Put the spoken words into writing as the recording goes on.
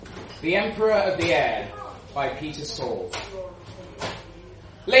The Emperor of the Air by Peter Saul.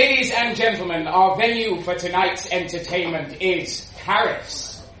 Ladies and gentlemen, our venue for tonight's entertainment is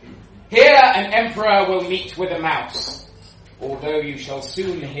Paris. Here an emperor will meet with a mouse, although you shall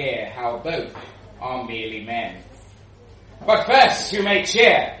soon hear how both are merely men. But first you may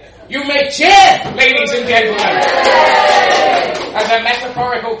cheer. You may cheer, ladies and gentlemen! As a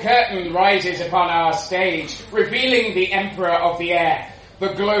metaphorical curtain rises upon our stage, revealing the Emperor of the Air,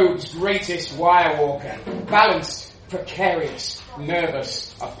 the globe's greatest wirewalker, balanced, precarious,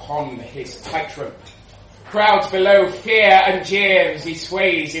 nervous upon his tightrope. Crowds below fear and jeer as he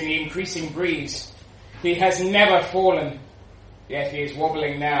sways in the increasing breeze. He has never fallen, yet he is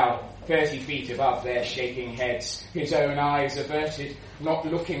wobbling now, 30 feet above their shaking heads, his own eyes averted, not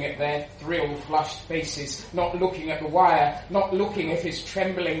looking at their thrill-flushed faces, not looking at the wire, not looking at his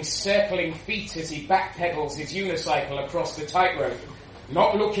trembling, circling feet as he backpedals his unicycle across the tightrope,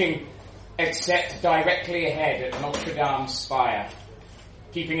 not looking except directly ahead at Notre Dame's spire,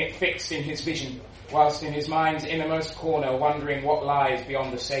 keeping it fixed in his vision, whilst in his mind's innermost corner wondering what lies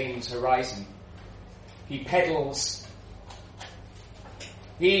beyond the Seine's horizon. He pedals.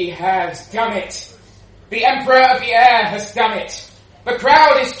 He has done it. The Emperor of the Air has done it. The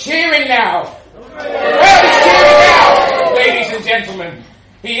crowd is cheering now. The crowd is cheering now, ladies and gentlemen.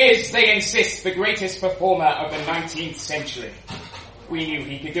 He is, they insist, the greatest performer of the 19th century. We knew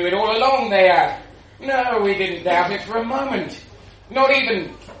he could do it all along, they add. No, we didn't doubt it for a moment. Not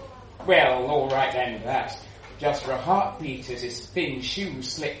even, well, all right then, that. Just for a heartbeat as his thin shoe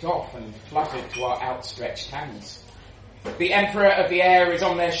slipped off and fluttered to our outstretched hands. The Emperor of the Air is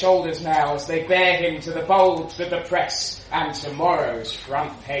on their shoulders now as they bear him to the bulbs of the press and tomorrow's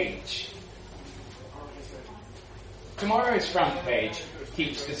front page. Tomorrow's front page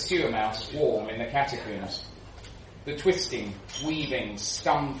keeps the sewer mouse warm in the catacombs. The twisting, weaving,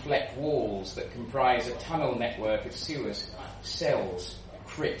 scum-flecked walls that comprise a tunnel network of sewers, cells,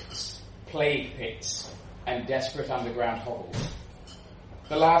 crypts, plague pits, and desperate underground hovels.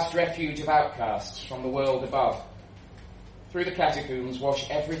 The last refuge of outcasts from the world above. Through the catacombs wash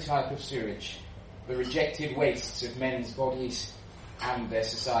every type of sewage, the rejected wastes of men's bodies and their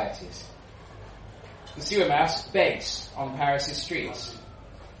societies. The sewer mouse begs on Paris' streets.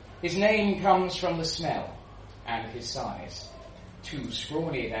 His name comes from the smell and his size. Too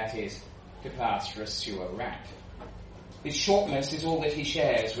scrawny, that is, to pass for a sewer rat. His shortness is all that he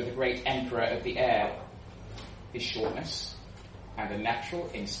shares with the great Emperor of the Air. His shortness and a natural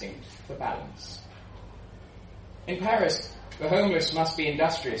instinct for balance. In Paris, the homeless must be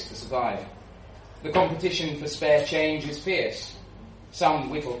industrious to survive. The competition for spare change is fierce.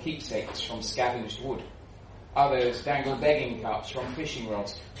 Some whittle keepsakes from scavenged wood. Others dangle begging cups from fishing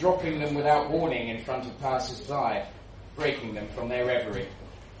rods, dropping them without warning in front of passers-by, breaking them from their reverie.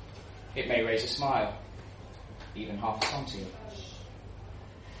 It may raise a smile, even half a centime.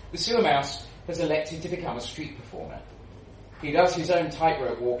 The sewer mouse has elected to become a street performer. He does his own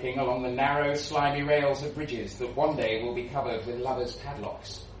tightrope walking along the narrow, slimy rails of bridges that one day will be covered with lovers'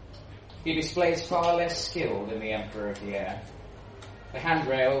 padlocks. He displays far less skill than the Emperor of the Air. The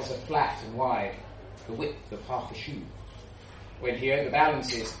handrails are flat and wide, the width of half a shoe. When he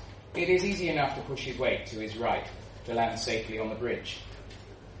overbalances, it is easy enough to push his weight to his right to land safely on the bridge.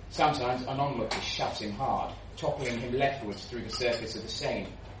 Sometimes an onlooker shoves him hard, toppling him leftwards through the surface of the Seine.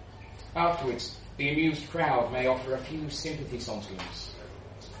 Afterwards, the amused crowd may offer a few sympathy centimes.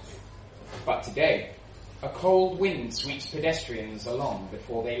 But today, a cold wind sweeps pedestrians along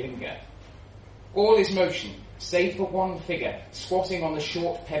before they linger. All is motion, save for one figure, squatting on the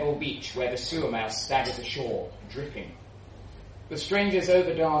short pebble beach where the sewer mouse staggers ashore, dripping. The stranger's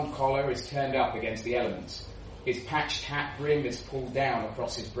overdarned collar is turned up against the elements. His patched hat brim is pulled down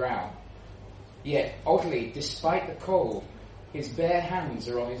across his brow. Yet, oddly, despite the cold, his bare hands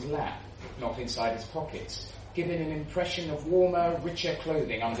are on his lap, not inside his pockets, giving an impression of warmer, richer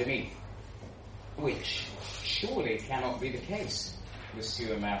clothing underneath. Which surely cannot be the case, the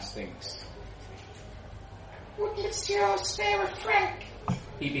sewer mouse thinks. "Would Monsieur spare a franc?"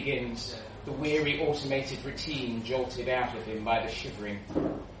 he begins, the weary automated routine jolted out of him by the shivering.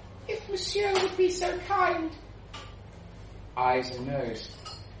 "If Monsieur would be so kind." Eyes and nose,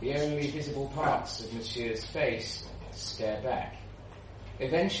 the only visible parts of Monsieur's face, stare back.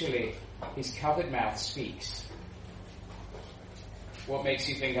 Eventually, his covered mouth speaks. "What makes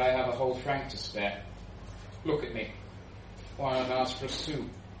you think I have a whole franc to spare? Look at me. Why not ask for a sou,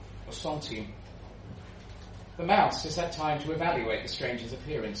 a centime?" The mouse has had time to evaluate the stranger's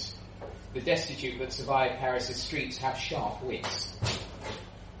appearance. The destitute that survive Paris' streets have sharp wits.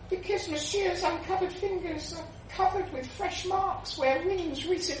 Because Monsieur's uncovered fingers are covered with fresh marks where rings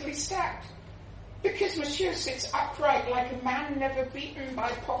recently stacked. Because Monsieur sits upright like a man never beaten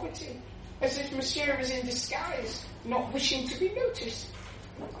by poverty, as if Monsieur is in disguise, not wishing to be noticed.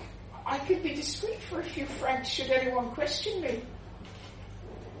 I could be discreet for a few francs should anyone question me.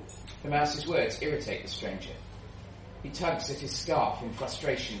 The mouse's words irritate the stranger. He tugs at his scarf in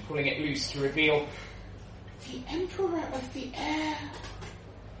frustration, pulling it loose to reveal the Emperor of the Air.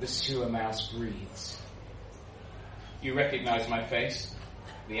 The sewer mouse breathes. You recognize my face?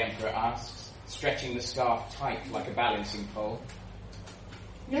 The Emperor asks, stretching the scarf tight like a balancing pole.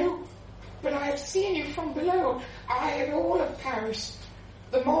 No, but I have seen you from below. I and all of Paris.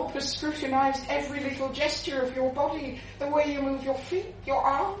 The mob has scrutinized every little gesture of your body, the way you move your feet, your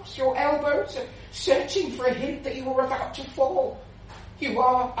arms, your elbows, searching for a hint that you were about to fall. You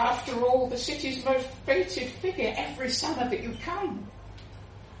are, after all, the city's most feted figure every summer that you come.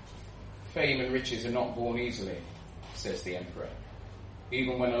 Fame and riches are not born easily, says the Emperor.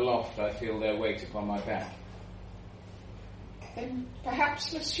 Even when aloft, I feel their weight upon my back. Then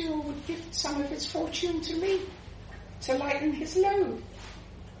perhaps Monsieur would give some of his fortune to me, to lighten his load.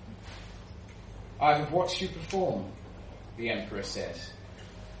 I have watched you perform, the Emperor says.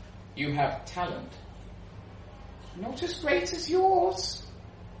 You have talent. Not as great as yours.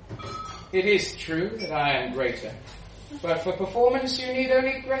 It is true that I am greater, but for performance you need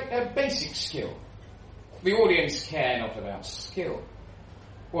only basic skill. The audience care not about skill.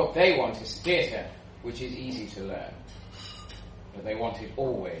 What they want is theatre, which is easy to learn. But they wanted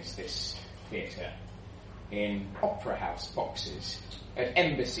always this theatre, in opera house boxes, at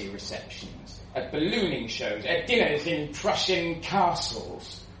embassy receptions, at ballooning shows, at dinners in Prussian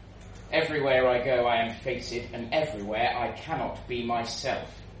castles. Everywhere I go I am feted, and everywhere I cannot be myself.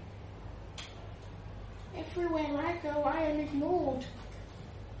 Everywhere I go I am ignored.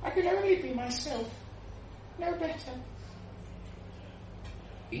 I can only be myself, no better.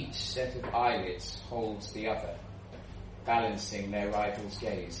 Each set of eyelids holds the other, balancing their rival's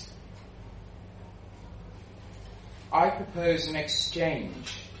gaze. I propose an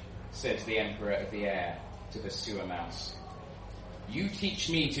exchange, says the Emperor of the Air to the sewer mouse. You teach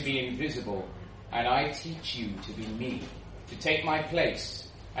me to be invisible, and I teach you to be me, to take my place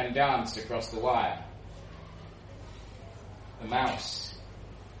and dance across the wire. The mouse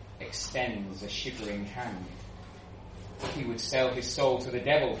extends a shivering hand. He would sell his soul to the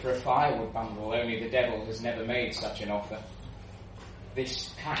devil for a firewood bundle, only the devil has never made such an offer.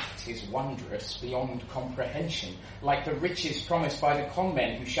 This pact is wondrous beyond comprehension, like the riches promised by the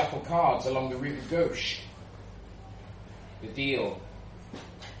conmen who shuffle cards along the Rue Gauche. The deal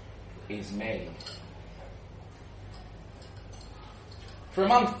is made. For a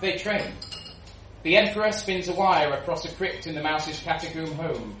month they train. The Emperor spins a wire across a crypt in the mouse's catacomb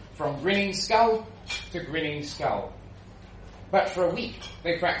home, from grinning skull to grinning skull. But for a week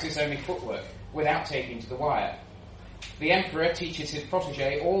they practice only footwork, without taking to the wire. The Emperor teaches his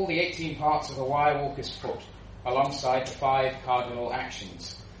protégé all the 18 parts of a wirewalker's foot, alongside the 5 cardinal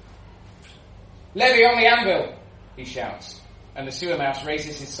actions. Levy on the anvil, he shouts, and the sewer mouse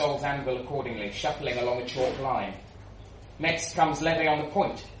raises his soul's anvil accordingly, shuffling along a chalk line. Next comes levy on the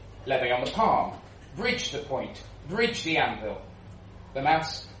point, levy on the palm, bridge the point, bridge the anvil. The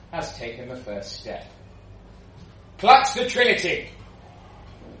mouse has taken the first step. Clutch the Trinity!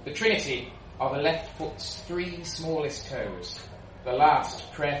 The Trinity are the left foot's 3 smallest toes, the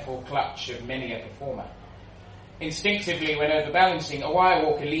last prayerful clutch of many a performer. Instinctively, when overbalancing, a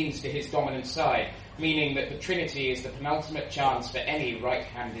wirewalker leans to his dominant side, meaning that the Trinity is the penultimate chance for any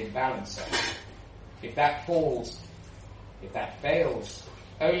right-handed balancer. If that falls, if that fails,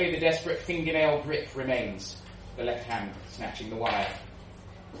 only the desperate fingernail grip remains, the left hand snatching the wire.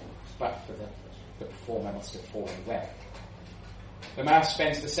 But for the performer must have fallen well. The mouse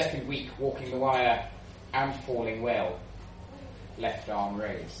spends the second week walking the wire and falling well, left arm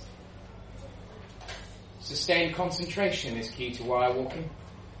raised. Sustained concentration is key to wire walking.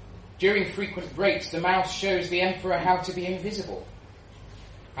 During frequent breaks, the mouse shows the Emperor how to be invisible,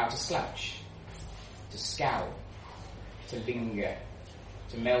 how to slouch, to scowl, to linger,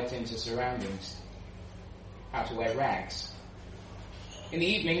 to melt into surroundings, how to wear rags. In the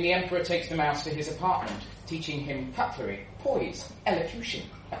evening, the Emperor takes the mouse to his apartment, teaching him cutlery, poise, elocution,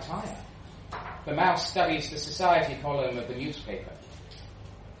 attire. The mouse studies the society column of the newspaper.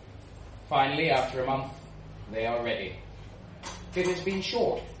 Finally, after a month, they are ready. It has been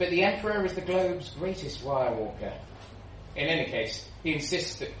short, but the Emperor is the globe's greatest wirewalker. In any case, he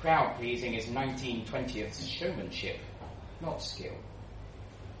insists that crowd-pleasing is 1920th showmanship, not skill.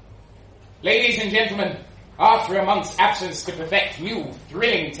 Ladies and gentlemen, After a month's absence to perfect new,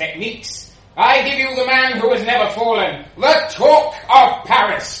 thrilling techniques, I give you the man who has never fallen, the talk of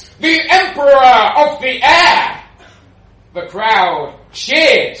Paris, the Emperor of the Air! The crowd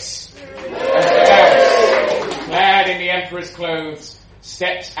cheers as the mouse, clad in the Emperor's clothes,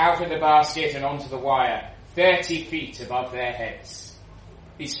 steps out of the basket and onto the wire, 30 feet above their heads.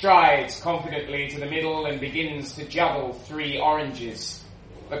 He strides confidently to the middle and begins to juggle 3 oranges.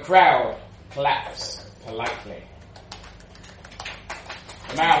 The crowd claps politely.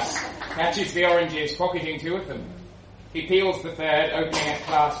 The mouse catches the oranges, pocketing 2 of them. He peels the third, opening a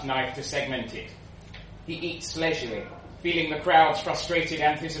clasp knife to segment it. He eats leisurely, feeling the crowd's frustrated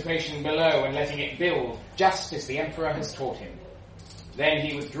anticipation below and letting it build, just as the Emperor has taught him. Then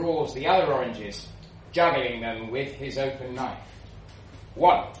he withdraws the other oranges, juggling them with his open knife.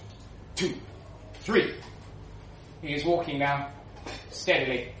 1, 2, 3. He is walking now,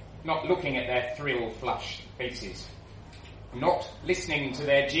 steadily, not looking at their thrill-flushed faces, not listening to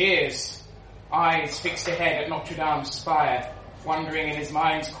their jeers, eyes fixed ahead at Notre Dame's spire, wondering in his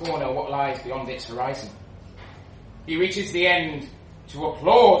mind's corner what lies beyond its horizon. He reaches the end to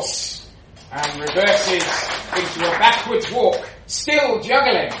applause and reverses into a backwards walk, still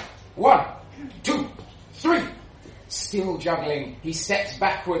juggling. 1, 2, 3. Still juggling, he steps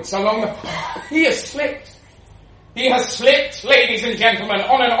backwards along the... He has slipped. He has slipped, ladies and gentlemen,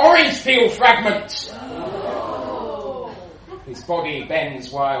 on an orange peel fragment. His body bends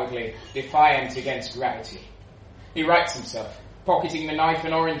wildly, defiant against gravity. He rights himself, pocketing the knife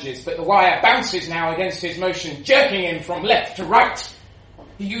and oranges, but the wire bounces now against his motion, jerking him from left to right.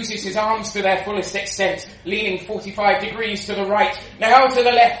 He uses his arms to their fullest extent, leaning 45 degrees to the right, now to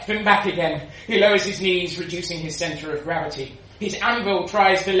the left and back again. He lowers his knees, reducing his centre of gravity. His anvil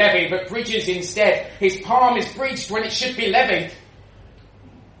tries to levy, but bridges instead. His palm is bridged when it should be levied.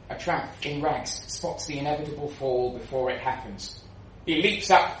 A tramp in rags spots the inevitable fall before it happens. He leaps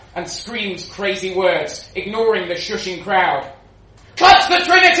up and screams crazy words, ignoring the shushing crowd. "Clutch the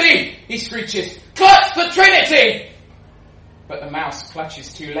Trinity!" he screeches. "Clutch the Trinity!" But the mouse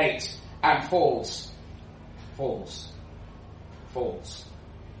clutches too late and falls.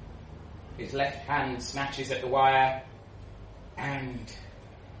 His left hand snatches at the wire and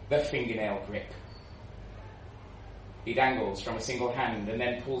the fingernail grip. He dangles from a single hand and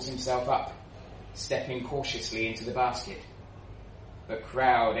then pulls himself up, stepping cautiously into the basket. The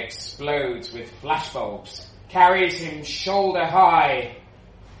crowd explodes with flashbulbs, carries him shoulder high.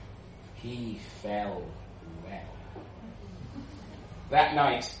 He fell well. That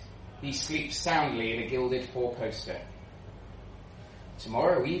night, he sleeps soundly in a gilded 4-poster.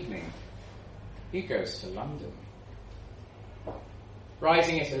 Tomorrow evening, he goes to London.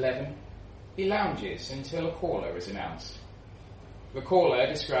 Rising at 11, he lounges until a caller is announced. The caller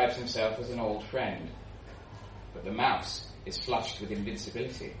describes himself as an old friend, but the mouse is flushed with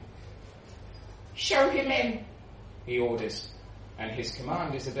invincibility. "Show him in," he orders, and his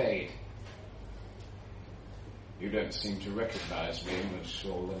command is obeyed. "You don't seem to recognize me,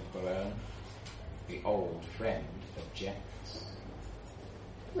 Monsieur l'Empereur," the old friend objects.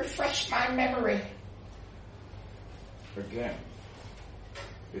 "Refresh my memory." Again,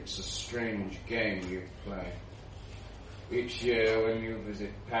 it's a strange game you play. Each year when you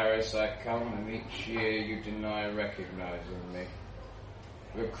visit Paris I come, and each year you deny recognizing me.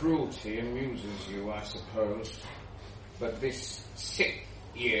 The cruelty amuses you, I suppose, but this 6th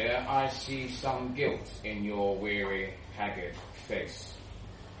year I see some guilt in your weary, haggard face.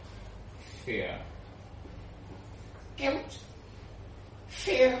 Fear. Guilt?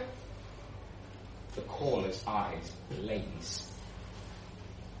 Fear? The caller's eyes blaze.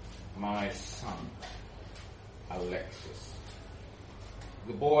 My son, Alexis.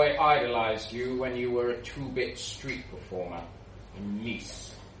 The boy idolized you when you were a 2-bit street performer in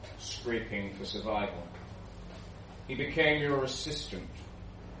Nice, scraping for survival. He became your assistant.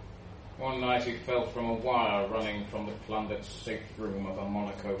 One night he fell from a wire running from the plundered safe room of a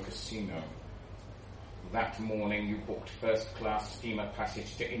Monaco casino. That morning you booked first-class steamer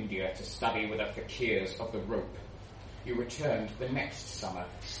passage to India to study with the fakirs of the rope. You returned the next summer,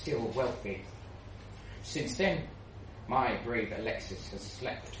 still wealthy. Since then, my brave Alexis has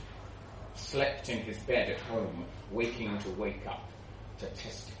slept in his bed at home, waking to wake up, to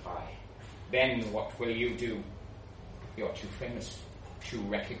testify. Then what will you do? You're too famous, too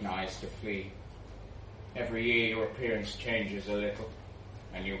recognized to flee. Every year your appearance changes a little.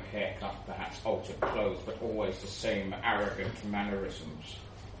 A new haircut, perhaps altered clothes, but always the same arrogant mannerisms.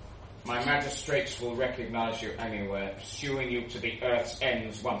 My magistrates will recognize you anywhere, pursuing you to the earth's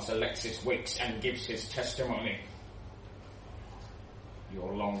ends once Alexis wakes and gives his testimony.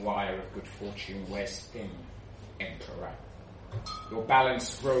 Your long wire of good fortune wears thin, Emperor. Your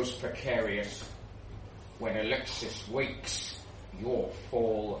balance grows precarious. When Alexis wakes, your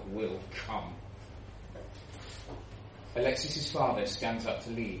fall will come. Alexis's father stands up to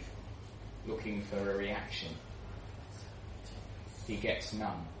leave, looking for a reaction. He gets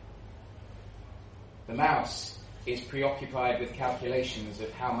none. The mouse is preoccupied with calculations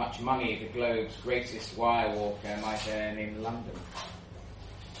of how much money the globe's greatest wirewalker might earn in London.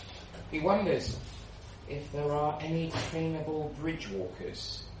 He wonders if there are any trainable bridge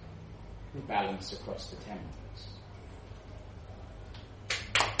walkers who balance across the Thames.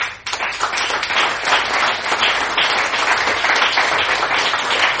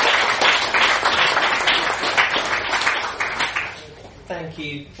 Thank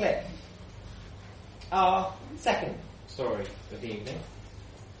you, Cliff. Our second story of the evening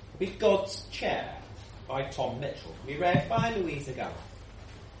will be God's Chair by Tom Mitchell, to be read by Louisa Gunn.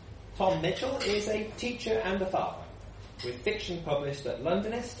 Tom Mitchell is a teacher and a father, with fiction published at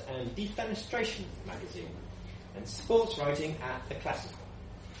Londonist and Defenestration magazine, and sports writing at The Classical.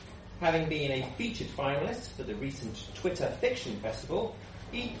 Having been a featured finalist for the recent Twitter Fiction Festival,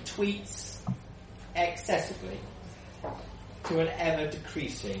 he tweets excessively to an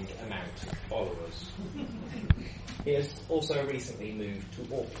ever-decreasing amount of followers. He has also recently moved to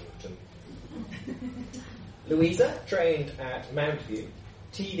Orpington. Louisa trained at Mountview.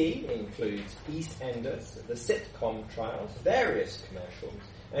 TV includes EastEnders, the sitcom trials, various commercials,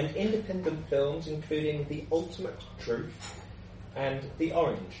 and independent films including The Ultimate Truth and The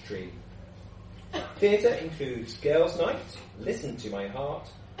Orange Tree. Theatre includes Girls' Night, Listen to My Heart,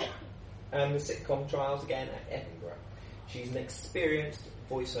 and the sitcom trials again at Edinburgh. She's an experienced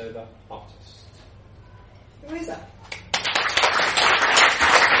voiceover artist. Who is that?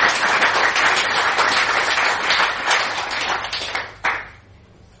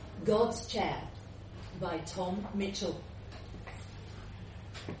 God's Chair by Tom Mitchell.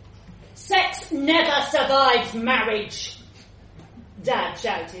 Sex never survives marriage, Dad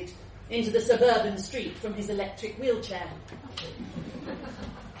shouted into the suburban street from his electric wheelchair.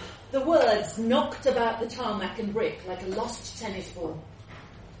 The words knocked about the tarmac and brick like a lost tennis ball.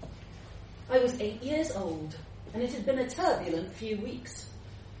 I was 8 years old, and it had been a turbulent few weeks.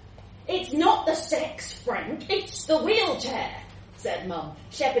 "It's not the sex, Frank, it's the wheelchair," said Mum,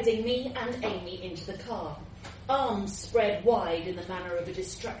 shepherding me and Amy into the car, arms spread wide in the manner of a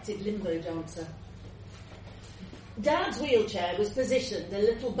distracted limbo dancer. Dad's wheelchair was positioned a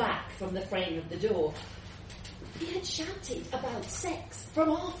little back from the frame of the door. He had shouted about sex from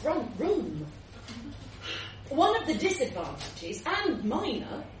our front room. One of the disadvantages, and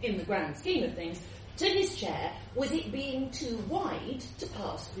minor in the grand scheme of things, to his chair was it being too wide to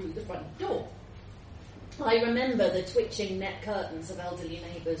pass through the front door. I remember the twitching net curtains of elderly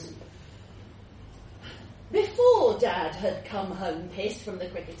neighbours. Before Dad had come home pissed from the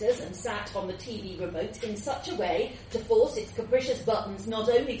cricketers and sat on the TV remote in such a way to force its capricious buttons not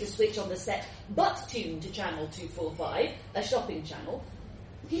only to switch on the set but tune to channel 245, a shopping channel,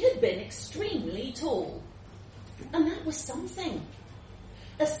 he had been extremely tall. And that was something.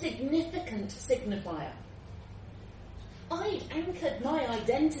 A significant signifier. I'd anchored my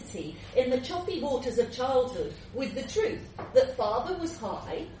identity in the choppy waters of childhood with the truth that father was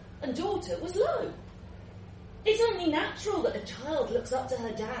high and daughter was low. It's only natural that a child looks up to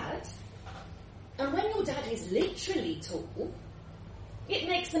her dad. And when your dad is literally tall, it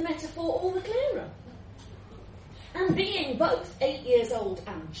makes the metaphor all the clearer. And being both 8 years old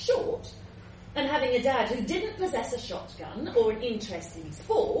and short, and having a dad who didn't possess a shotgun or an interest in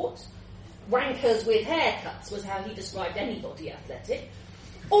sport, wankers with haircuts was how he described anybody athletic,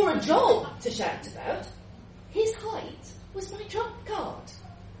 or a job to shout about, his height was my trump card.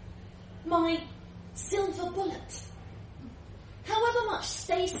 My silver bullet. However much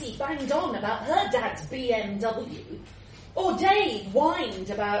Stacey banged on about her dad's BMW, or Dave whined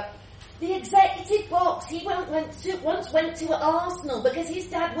about the executive box he once went to at Arsenal because his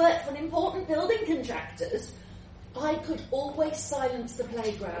dad worked for an important building contractors, I could always silence the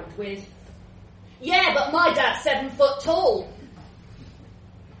playground with, "Yeah, but my dad's 7 foot tall."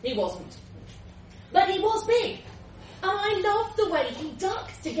 He wasn't. But he was big. And I loved the way he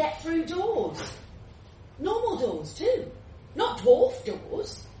ducked to get through doors. Normal doors too. Not dwarf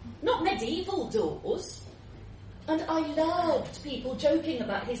doors. Not medieval doors. And I loved people joking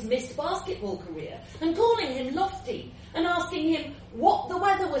about his missed basketball career and calling him lofty and asking him what the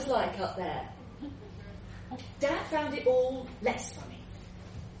weather was like up there. Dad found it all less funny.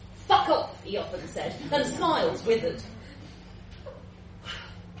 "Fuck off," he often said, and smiles withered.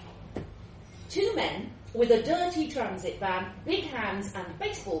 2 men with a dirty transit van, big hands and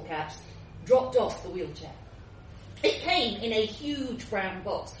baseball caps, dropped off the wheelchair. It came in a huge brown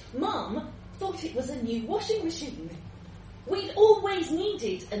box. Mum thought it was a new washing machine. We'd always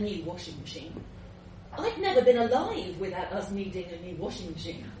needed a new washing machine. I'd never been alive without us needing a new washing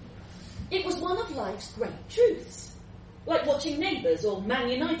machine. It was one of life's great truths, like watching Neighbours or Man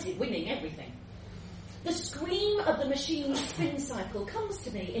United winning everything. The scream of the machine's spin cycle comes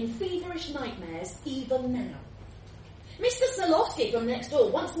to me in feverish nightmares even now. Mr. Solowski from next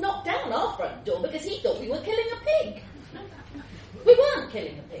door once knocked down our front door because he thought we were killing a pig. We weren't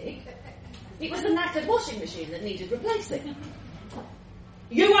killing a pig. It was the knackered washing machine that needed replacing.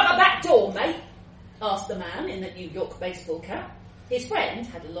 "You have a back door, mate?" asked the man in the New York baseball cap. His friend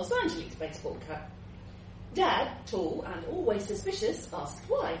had a Los Angeles baseball cap. Dad, tall and always suspicious, asked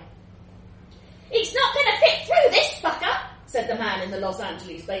why. "It's not going to fit through this fucker," said the man in the Los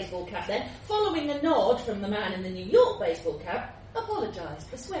Angeles baseball cap then, following a nod from the man in the New York baseball cap, apologised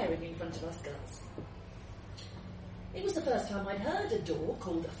for swearing in front of us girls. It was the first time I'd heard a door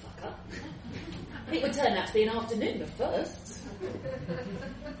called a fucker. It would turn out to be an afternoon of firsts.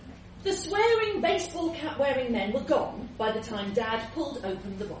 The swearing baseball cap wearing men were gone by the time Dad pulled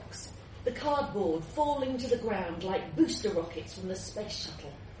open the box, the cardboard falling to the ground like booster rockets from the space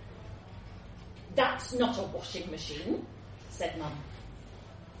shuttle. "That's not a washing machine," said Mum.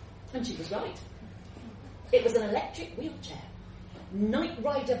 And she was right. It was an electric wheelchair, Knight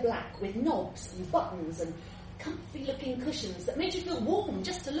Rider black with knobs and buttons and comfy-looking cushions that made you feel warm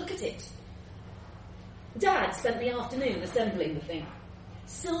just to look at it. Dad spent the afternoon assembling the thing.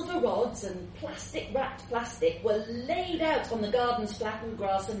 Silver rods and plastic-wrapped plastic were laid out on the garden's flattened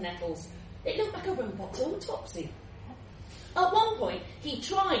grass and nettles. It looked like a robot's autopsy. At one point, he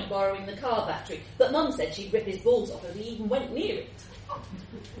tried borrowing the car battery, but Mum said she'd rip his balls off if he even went near it.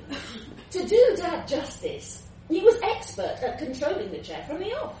 To do Dad justice, he was expert at controlling the chair from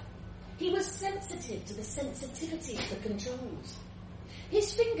the off. He was sensitive to the sensitivity of the controls.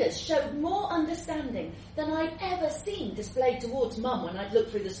 His fingers showed more understanding than I'd ever seen displayed towards Mum when I'd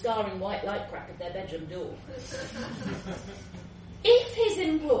looked through the scarring white light crack of their bedroom door. If his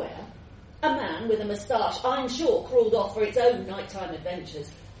employer, a man with a moustache I'm sure crawled off for its own nighttime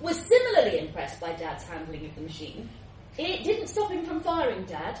adventures, was similarly impressed by Dad's handling of the machine, it didn't stop him from firing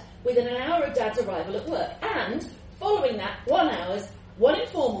Dad within an hour of Dad's arrival at work, and, following that, 1 hour's one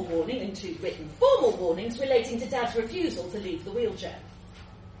informal warning and 2 written formal warnings relating to Dad's refusal to leave the wheelchair.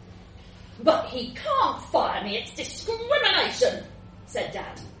 "But he can't fire me, it's discrimination," said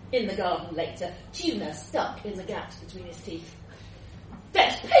Dad in the garden later, tuna stuck in the gaps between his teeth.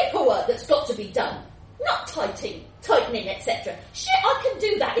 "There's paperwork that's got to be done, not tightening, etc. Shit, I can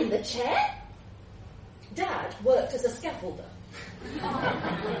do that in the chair." Dad worked as a scaffolder.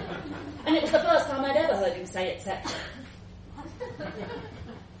 And it was the first time I'd ever heard him say etc.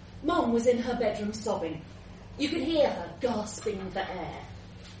 Mum was in her bedroom sobbing. You could hear her gasping for air.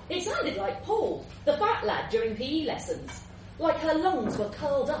 It sounded like Paul, the fat lad during PE lessons, like her lungs were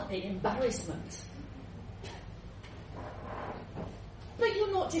curled up in embarrassment. "But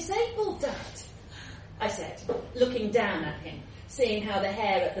you're not disabled, Dad," I said, looking down at him, seeing how the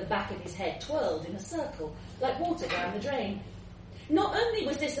hair at the back of his head twirled in a circle, like water down the drain. Not only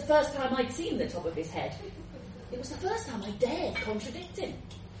was this the first time I'd seen the top of his head, it was the first time I dared contradict him.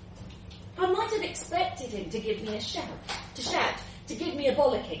 I might have expected him to give me a shout, to give me a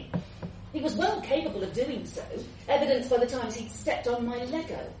bollocking. He was well capable of doing so, evidenced by the times he'd stepped on my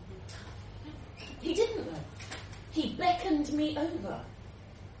Lego. He didn't, though. He beckoned me over.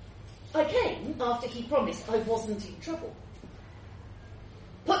 I came after he promised I wasn't in trouble.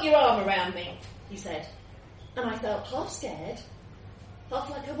 "Put your arm around me," he said, and I felt half scared, half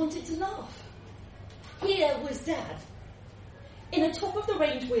like I wanted to laugh. Here was Dad, in a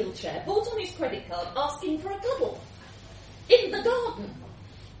top-of-the-range wheelchair, bought on his credit card, asking for a cuddle. In the garden.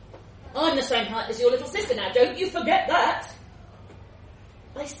 "I'm the same height as your little sister now, don't you forget that."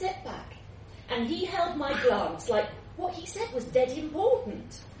 I stepped back, and he held my glance like what he said was dead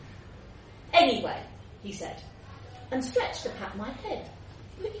important. "Anyway," he said, and stretched to pat my head,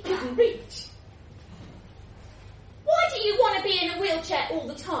 but he couldn't reach. "Why do you want to be in a wheelchair all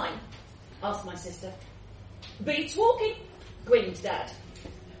the time?" asked my sister. "Beats walking," grinned Dad.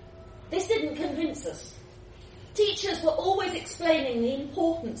 This didn't convince us. Teachers were always explaining the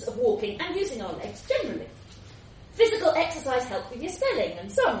importance of walking and using our legs generally. Physical exercise helped with your spelling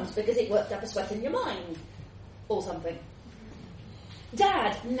and sums because it worked up a sweat in your mind, or something.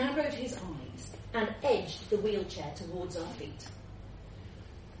 Dad narrowed his eyes and edged the wheelchair towards our feet.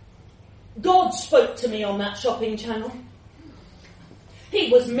 "God spoke to me on that shopping channel. He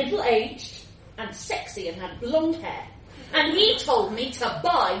was middle-aged, and sexy and had blonde hair. And he told me to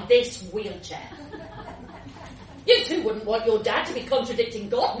buy this wheelchair. You two wouldn't want your dad to be contradicting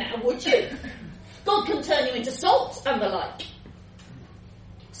God now, would you? God can turn you into salt and the like.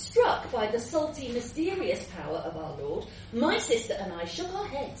 Struck by the salty, mysterious power of our Lord, my sister and I shook our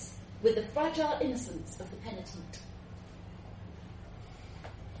heads with the fragile innocence of the penitent.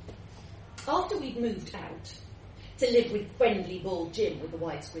 After we'd moved out to live with friendly bald Jim with the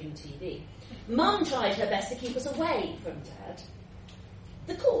widescreen TV, Mum tried her best to keep us away from Dad.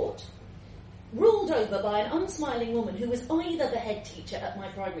 The court, ruled over by an unsmiling woman who was either the head teacher at my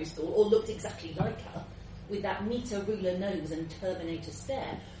primary school or looked exactly like her, with that meter ruler nose and Terminator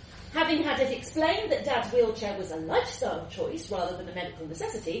stare, having had it explained that Dad's wheelchair was a lifestyle choice rather than a medical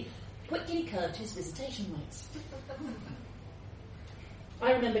necessity, quickly curbed his visitation rights.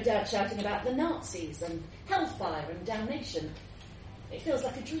 I remember Dad shouting about the Nazis and hellfire and damnation. It feels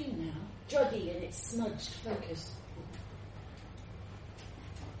like a dream now, druggy in its smudged focus.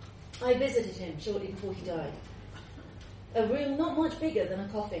 I visited him shortly before he died. A room not much bigger than a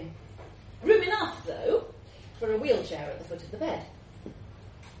coffin. Room enough, though, for a wheelchair at the foot of the bed.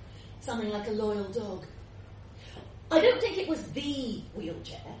 Something like a loyal dog. I don't think it was the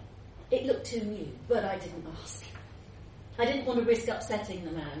wheelchair. It looked too new, but I didn't ask. I didn't want to risk upsetting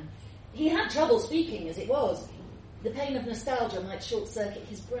the man. He had trouble speaking as it was. The pain of nostalgia might short-circuit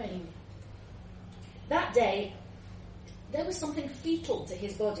his brain. That day, there was something fetal to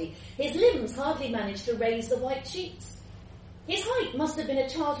his body. His limbs hardly managed to raise the white sheets. His height must have been a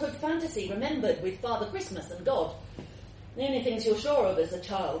childhood fantasy remembered with Father Christmas and God. The only things you're sure of as a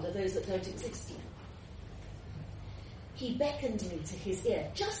child are those that don't exist yet. He beckoned me to his ear,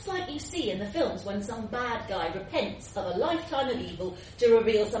 just like you see in the films when some bad guy repents of a lifetime of evil to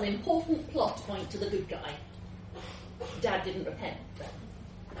reveal some important plot point to the good guy. Dad didn't repent, though.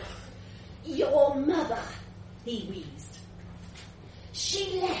 Your mother, he wheezed.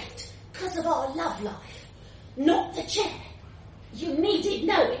 She left because of our love life, not the chair. You needed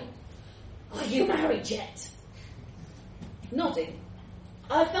knowing. Are you married yet? Nodding.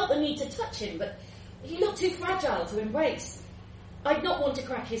 I felt the need to touch him, but he looked too fragile to embrace. I'd not want to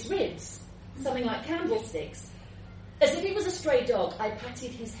crack his ribs, something like candlesticks. As if he was a stray dog, I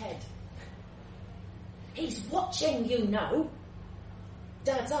patted his head. He's watching, you know.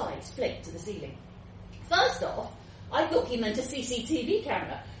 Dad's eyes flicked to the ceiling. First off, I thought he meant a CCTV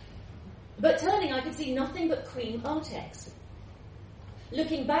camera, but turning I could see nothing but cream Artex.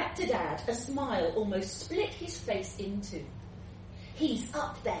 Looking back to Dad, a smile almost split his face in two. He's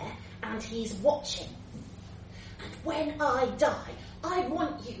up there and he's watching. And when I die, I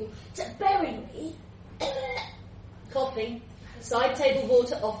want you to bury me. Coughing, side table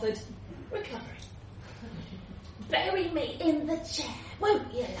water offered, recovering. Bury me in the chair,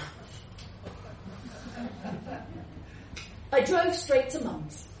 won't you, love? I drove straight to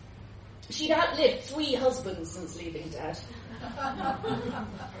Mum's. She'd outlived 3 husbands since leaving Dad.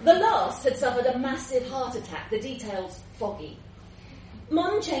 The last had suffered a massive heart attack, the details foggy.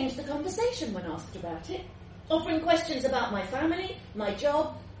 Mum changed the conversation when asked about it, offering questions about my family, my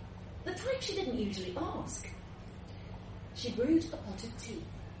job, the type she didn't usually ask. She brewed a pot of tea.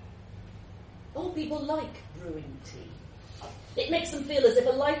 Old people like brewing tea. It makes them feel as if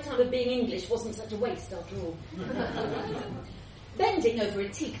a lifetime of being English wasn't such a waste after all. Bending over a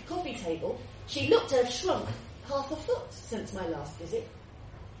teak coffee table, she looked to have shrunk half a foot since my last visit.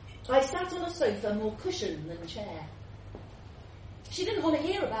 I sat on a sofa more cushioned than chair. She didn't want to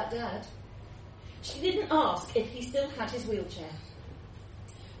hear about Dad. She didn't ask if he still had his wheelchair.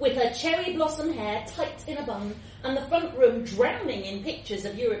 With her cherry blossom hair tight in a bun and the front room drowning in pictures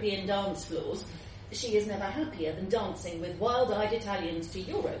of European dance floors, she is never happier than dancing with wild-eyed Italians to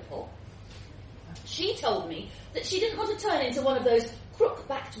Europop. She told me that she didn't want to turn into one of those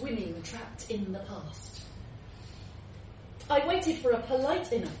crook-backed women trapped in the past. I waited for a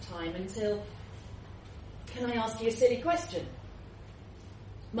polite enough time until... Can I ask you a silly question?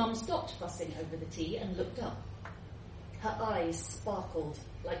 Mum stopped fussing over the tea and looked up. Her eyes sparkled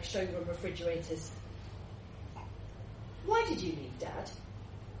like showroom refrigerators. Why did you leave, Dad?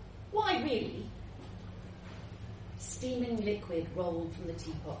 Why, really? Steaming liquid rolled from the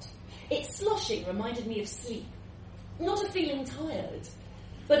teapot. Its sloshing reminded me of sleep. Not of feeling tired,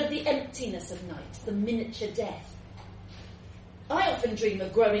 but of the emptiness of night, the miniature death. I often dream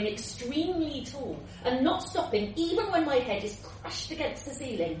of growing extremely tall and not stopping even when my head is crushed against the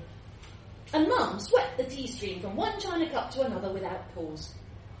ceiling. And Mum swept the tea stream from one china cup to another without pause.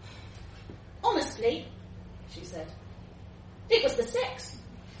 Honestly, she said, it was the sex.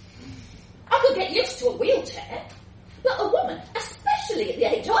 I could get used to a wheelchair, but a woman, especially especially at the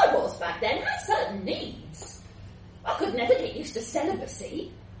age I was back then, has certain needs. I could never get used to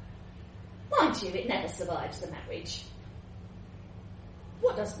celibacy. Mind you, it never survives the marriage.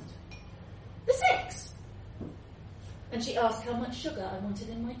 What doesn't? The sex. And she asked how much sugar I wanted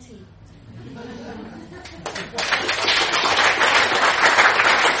in my tea.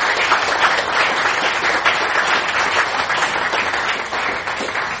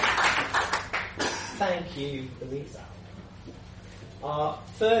 Thank you, Louisa. Our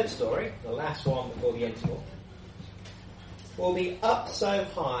third story, the last one before the interval, will be Up So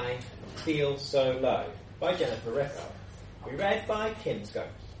High, Feel So Low by Jennifer Rickard. We read by Kim Scopes.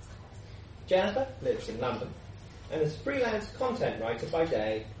 Jennifer lives in London and is a freelance content writer by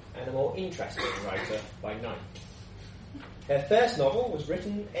day and a more interesting writer by night. Her first novel was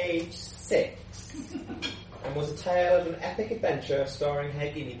written aged 6 and was a tale of an epic adventure starring her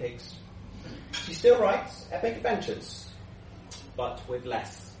guinea pigs. She still writes epic adventures, but with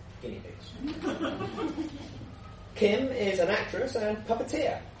less guinea pigs. Kim is an actress and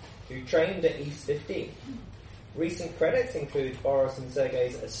puppeteer who trained at East 15. Recent credits include Boris and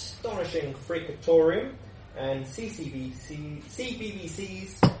Sergei's astonishing Freakatorium and CBBC's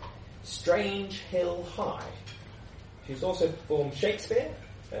Strange Hill High. She's also performed Shakespeare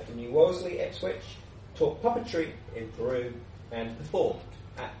at the New Wolseley, Ipswich, taught puppetry in Peru, and performed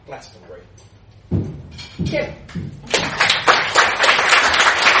at Glastonbury. Kim.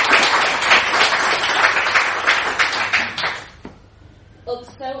 Up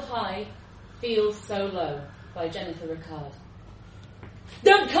So High, Feels So Low by Jennifer Rickard.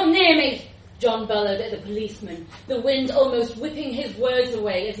 Don't come near me! John bellowed at the policeman, the wind almost whipping his words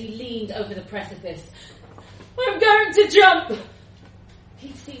away as he leaned over the precipice. I'm going to jump!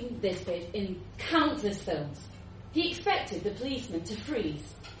 He'd seen this bit in countless films. He expected the policeman to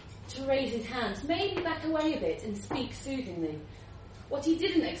freeze, to raise his hands, maybe back away a bit and speak soothingly. What he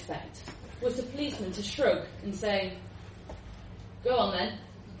didn't expect was the policeman to shrug and say, "Go on then."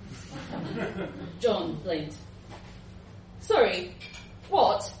 John blinked. "Sorry,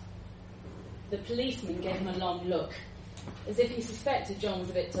 what?" The policeman gave him a long look, as if he suspected John was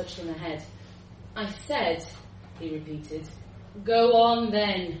a bit touched in the head. "I said," he repeated, "go on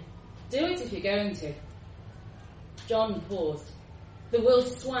then. Do it if you're going to." John paused. The world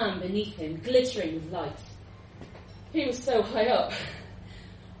swam beneath him, glittering with lights. He was so high up.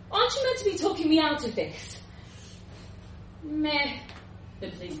 "Aren't you meant to be talking me out of this?" "Meh," the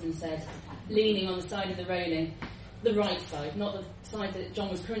policeman said, leaning on the side of the railing, the right side, not the side that John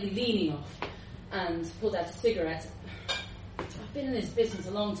was currently leaning off, and pulled out a cigarette. "I've been in this business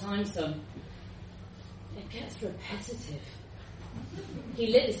a long time, son. It gets repetitive." He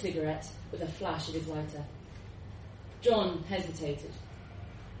lit the cigarette with a flash of his lighter. John hesitated.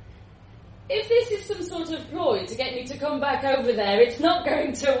 "If this is some sort of ploy to get me to come back over there, it's not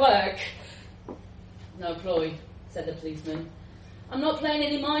going to work." "No ploy," said the policeman. "I'm not playing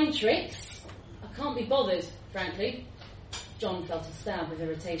any mind tricks. I can't be bothered, frankly." John felt a stab of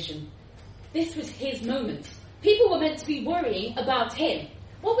irritation. This was his moment. People were meant to be worrying about him.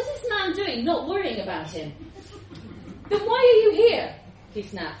 What was this man doing not worrying about him? "Then why are you here?" he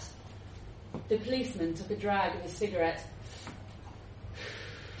snapped. The policeman took a drag of his cigarette.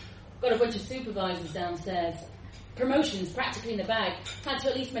 "Got a bunch of supervisors downstairs. Promotions practically in the bag. Had to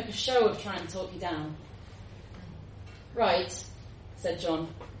at least make a show of trying to talk you down." "Right," said John.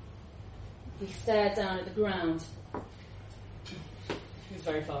 He stared down at the ground. He was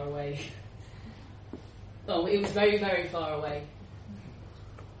very far away. Oh, it was very, very far away.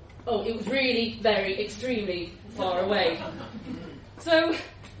 Oh, it was really, very, extremely far away. "So,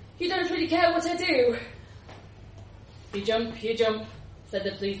 you don't really care what I do?" You jump, said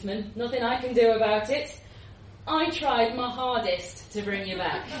the policeman. "Nothing I can do about it. I tried my hardest to bring you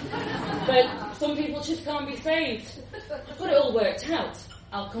back. But some people just can't be saved. I've got it all worked out.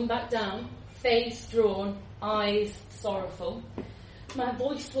 I'll come back down, face drawn, eyes sorrowful. My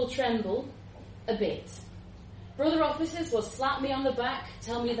voice will tremble a bit. Brother officers will slap me on the back,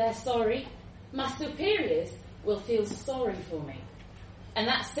 tell me they're sorry. My superiors will feel sorry for me. And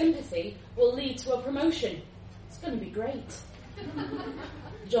that sympathy will lead to a promotion. It's going to be great."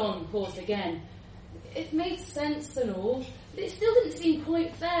 John paused again. It made sense and all, but it still didn't seem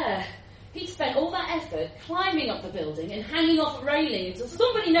quite fair. He'd spent all that effort climbing up the building and hanging off a railing until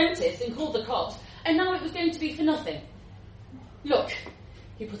somebody noticed and called the cops, and now it was going to be for nothing. "Look,"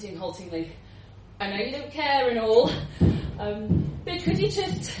 he put in haltingly, "I know you don't care and all, but could you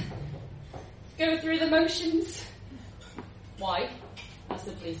just go through the motions?" "Why?" asked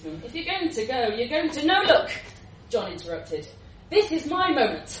the policeman. "If you're going to go, you're going to..." "No, look," John interrupted. "This is my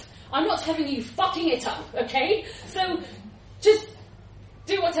moment. I'm not having you fucking it up, okay? So, just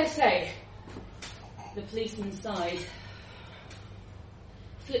Do what I say. The policeman sighed,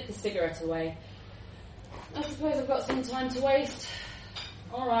 flipped the cigarette away. I suppose I've got some time to waste.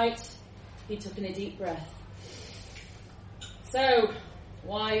 All right. He took in a deep breath. So,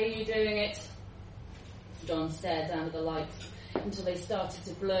 why are you doing it? John stared down at the lights until they started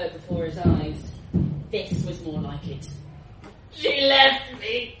to blur before his eyes. This was more like it. She left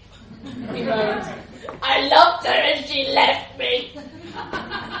me, he moaned. I loved her and she left me.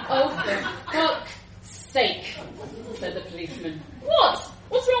 Oh, for fuck's sake, said the policeman. What?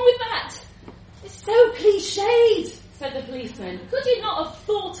 What's wrong with that? It's so cliched, said the policeman. Could you not have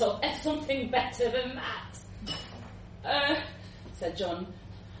thought of something better than that? Said John.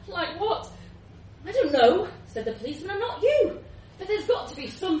 Like what? I don't know, said the policeman. I'm not you. But there's got to be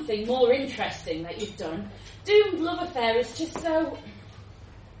something more interesting that you've done. Doomed love affair is just so...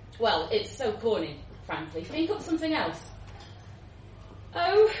 Well, it's so corny, frankly. Think up something else.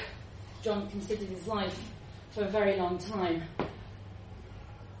 Oh, John considered his life for a very long time.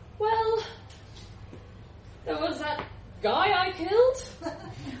 Well, there was that guy I killed.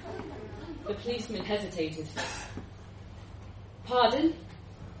 The policeman hesitated. Pardon?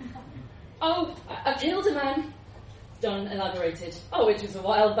 Oh, I killed a man. John elaborated. Oh, it was a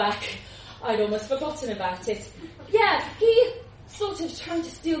while back. I'd almost forgotten about it. Yeah, he sort of tried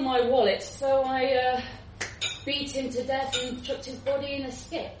to steal my wallet, so I beat him to death and chucked his body in a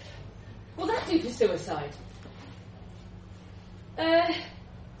skip. Will that do for suicide?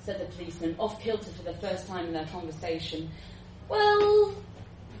 Said the policeman, off kilter for the first time in their conversation. Well,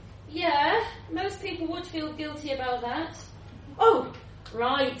 yeah, most people would feel guilty about that. Oh,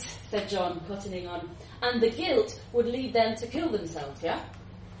 right, said John, cutting on. And the guilt would lead them to kill themselves, yeah?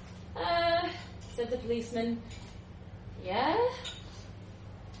 Said the policeman. Yeah?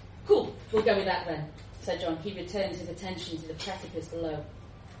 Cool, we'll go with that then, said John. He returned his attention to the precipice below.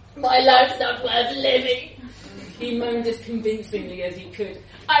 My life's not worth living, he moaned as convincingly as he could.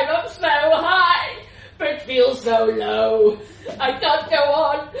 I'm up so high, but feel so low. I can't go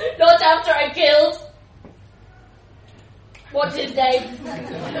on, not after I killed... What's his name?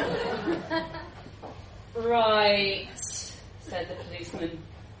 Right, said the policeman.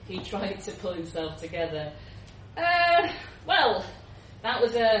 He tried to pull himself together. Well, that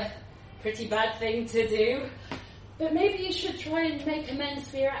was a pretty bad thing to do. But maybe you should try and make amends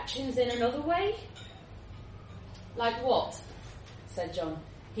for your actions in another way? Like what? Said John.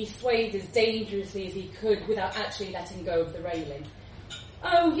 He swayed as dangerously as he could without actually letting go of the railing.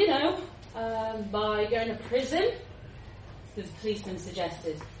 Oh, you know, by going to prison, the policeman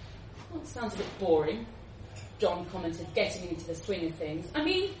suggested. Well, it sounds a bit boring, John commented, getting into the swing of things. I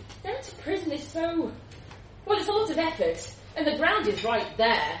mean, going to prison is so... Well, it's a lot of effort, and the ground is right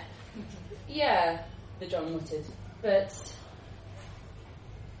there. Yeah, the John muttered, but...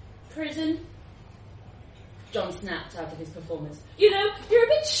 Prison? John snapped out of his performance. You know, you're a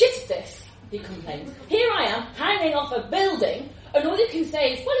bit shit at this, he complained. Here I am, hanging off a building, and all you can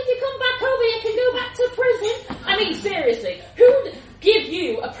say is, well, if you come back over, you can go back to prison. I mean, seriously, who'd give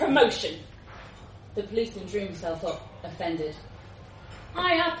you a promotion? The policeman drew himself up, offended.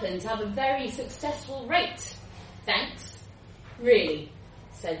 I happen to have a very successful rate, thanks. Really,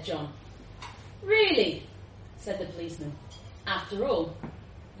 said John. Really, said the policeman. After all,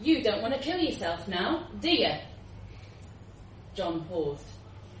 you don't want to kill yourself now, do you? John paused.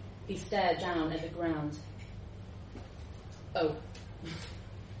 He stared down at the ground. Oh,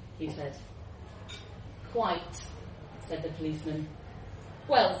 he said. Quite, said the policeman.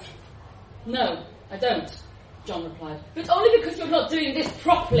 Well, no, I don't, John replied. But only because you're not doing this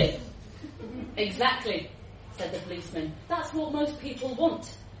properly. Exactly, said the policeman. That's what most people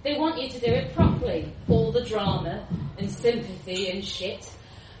want. They want you to do it properly. All the drama and sympathy and shit.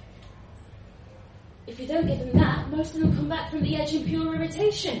 If you don't give them that, most of them come back from the edge in pure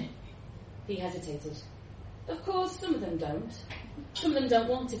irritation. He hesitated. Of course, some of them don't. Some of them don't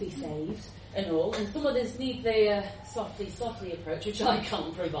want to be saved and all, and some others need the softly approach, which I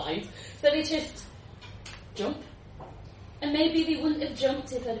can't provide. So they just jump. And maybe they wouldn't have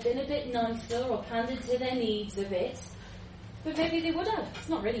jumped if they'd been a bit nicer or pandered to their needs a bit. But maybe they would have. It's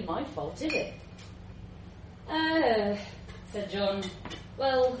not really my fault, is it? Said John.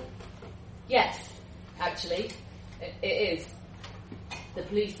 Well, yes, actually, it is. The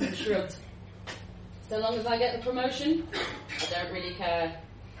policeman shrugged. So long as I get the promotion, I don't really care.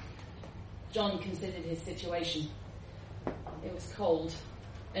 John considered his situation. It was cold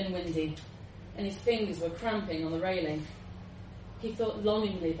and windy, and his fingers were cramping on the railing. He thought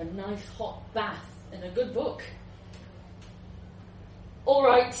longingly of a nice hot bath and a good book. All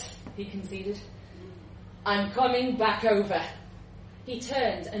right, he conceded. I'm coming back over. He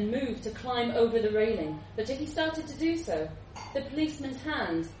turned and moved to climb over the railing, but as he started to do so, the policeman's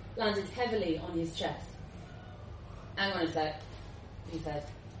hand landed heavily on his chest. "Hang on a sec," he said.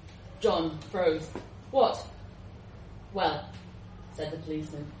 John froze. "What?" "Well," said the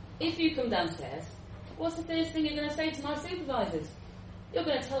policeman, "if you come downstairs, what's the first thing you're going to say to my supervisors? You're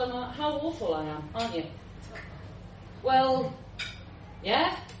going to tell them how awful I am, aren't you?" "Well,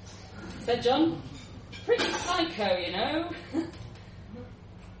 yeah," said John. "Pretty psycho, you know."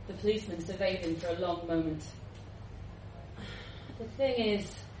 The policeman surveyed him for a long moment. "The thing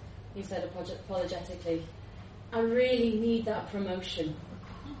is," he said apologetically, "I really need that promotion.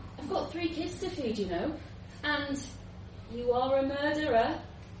 I've got 3 kids to feed, you know, and you are a murderer.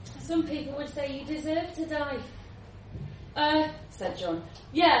 Some people would say you deserve to die." Said John.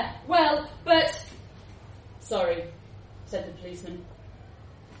 "Yeah, well, but..." "Sorry," said the policeman,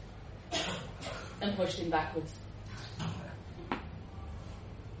 and pushed him backwards.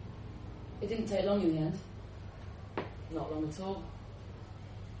 It didn't take long in the end. Not long at all.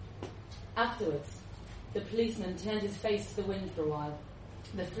 Afterwards, the policeman turned his face to the wind for a while,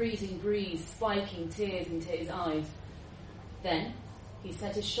 the freezing breeze spiking tears into his eyes. Then he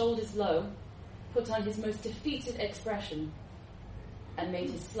set his shoulders low, put on his most defeated expression, and made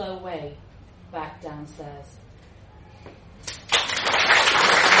his slow way back downstairs.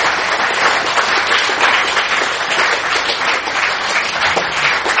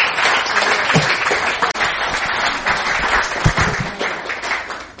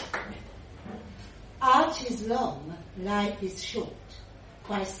 Art is long, life is short,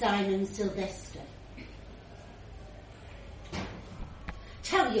 by Simon Sylvester.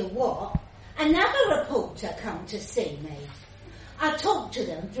 Tell you what, another reporter come to see me. I talked to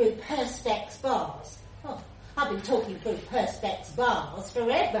them through Perspex bars. Oh, I've been talking through Perspex bars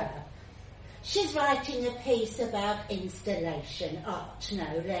forever. She's writing a piece about installation art,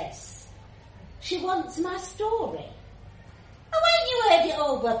 no less. She wants my story. "Oh, ain't you heard it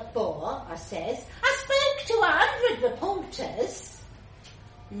all before?" I says. "I spoke to 100 reporters."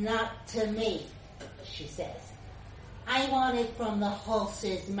 "Not to me," she says. "I want it from the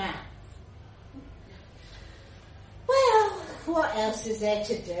horse's mouth." Well, what else is there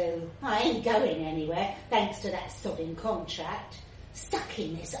to do? I ain't going anywhere, thanks to that sodding contract. Stuck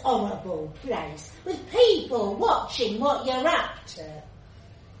in this horrible place, with people watching what you're up to.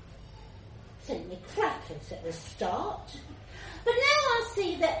 Sent me crackers at the start. But now I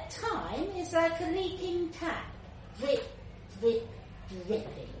see that time is like a leaking tap. Drip, drip,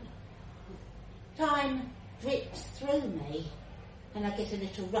 dripping. Time drips through me, and I get a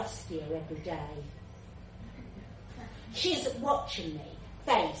little rustier every day. She's watching me,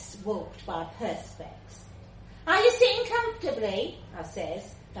 face walked by Perspex. "Are you sitting comfortably?" I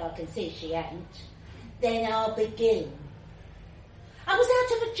says, though I can see she ain't. "Then I'll begin. I was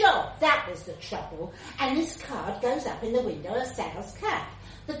out of a job, that was the trouble, and this card goes up in the window of Sal's Cafe.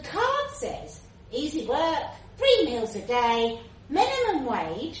 The card says, easy work, 3 meals a day, minimum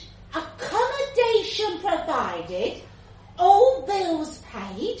wage, accommodation provided, all bills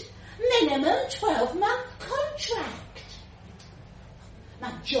paid, minimum 12-month contract.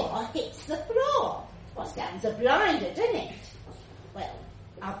 My jaw hits the floor. Well, sounds a blinder, doesn't it? Well,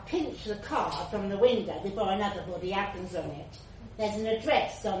 I'll pinch the card from the window before another body happens on it. There's an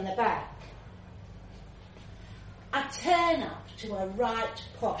address on the back. I turn up to a right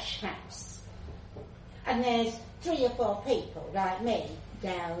posh house, and there's 3 or 4 people like me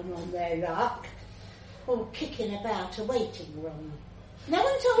down on their luck, all kicking about a waiting room. No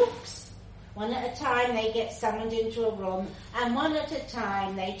one talks. One at a time they get summoned into a room, and one at a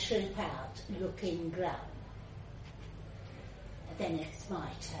time they troop out looking glum. Then it's my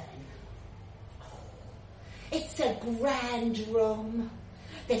turn. It's a grand room.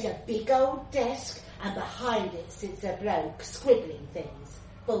 There's a big old desk, and behind it sits a bloke scribbling things.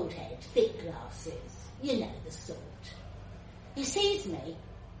 Bald head, thick glasses, you know the sort. He sees me,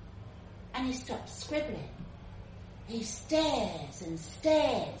 and he stops scribbling. He stares and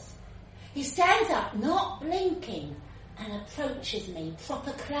stares. He stands up, not blinking, and approaches me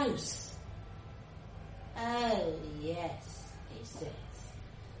proper close. "Oh, yes," he says.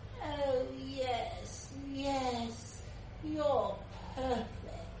 "Oh, yes, yes, you're perfect."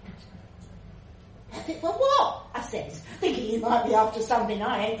 "Perfect for what?" I says, thinking he might be after something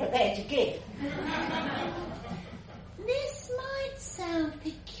I ain't prepared to give. "This might sound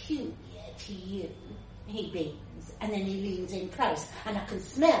peculiar to you," he beams, and then he leans in close, and I can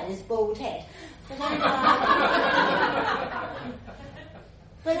smell his bald head.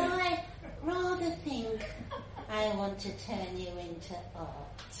 But I rather think I want to turn you into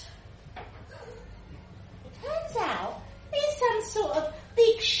art. Turns out He's some sort of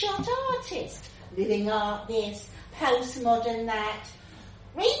big shot artist. Living art this, postmodern that.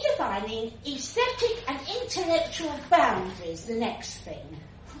 Redefining aesthetic and intellectual boundaries, the next thing.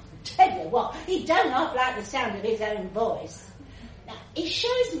 Tell you what, he don't half like the sound of his own voice. Now, he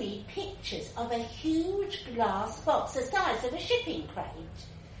shows me pictures of a huge glass box the size of a shipping crate.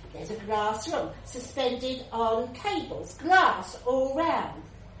 There's a glass room suspended on cables, glass all round.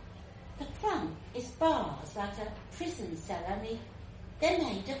 The front is bars like a prison cell, only they're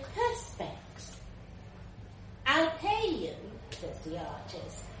made of perspex. I'll pay you, says the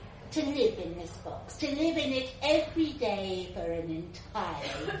artist, to live in this box, to live in it every day for an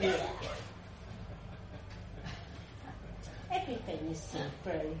entire year. Everything is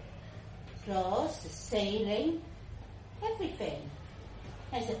see-through. Floors, the ceiling, everything.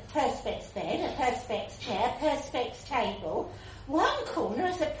 There's a perspex bed, a perspex chair, perspex table. One corner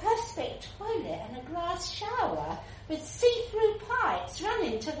is a perspex toilet and a glass shower with see-through pipes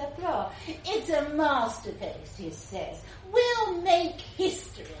running to the floor. It's a masterpiece, he says. We'll make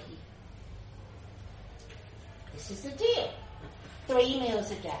history. This is the deal. 3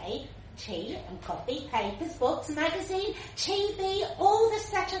 meals a day, tea and coffee, papers, books, magazine, TV, all the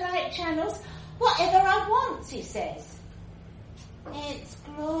satellite channels, whatever I want, he says. It's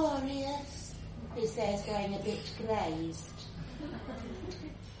glorious, he says, going a bit glazed.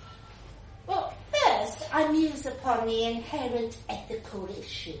 Well, first I muse upon the inherent ethical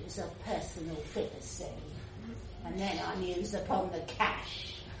issues of personal privacy. And then I muse upon the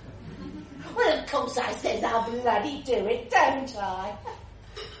cash. Well, of course I says I'll bloody do it, don't I?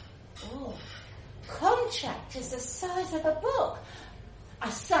 Oh, contract is the size of a book. I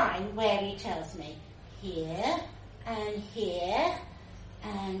sign where he tells me, here, and here,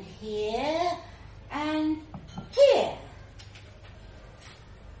 and here, and here.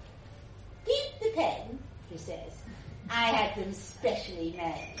 Keep the pen, he says. I had them specially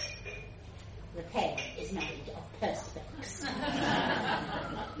made. The pen is made of perspex.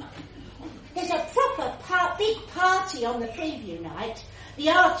 There's a proper big party on the preview night. The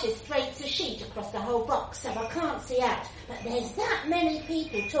artist drapes a sheet across the whole box so I can't see out. But there's that many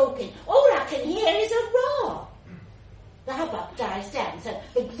people talking. All I can hear is a roar. The hubbub dies down so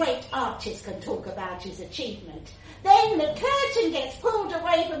the great artist can talk about his achievement. Then the curtain gets pulled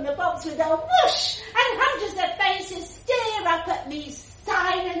away from the box with a whoosh, and hundreds of faces stare up at me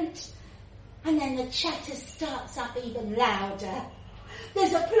silent. And then the chatter starts up even louder.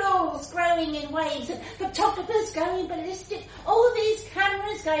 There's applause growing in waves and photographers going ballistic. All these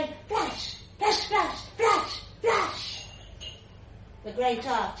cameras going flash, flash, flash, flash, flash. The great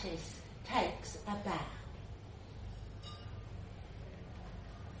artist takes a bow.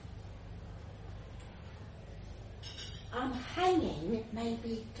 I'm hanging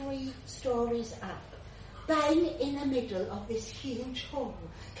maybe 3 stories up, bang in the middle of this huge hall,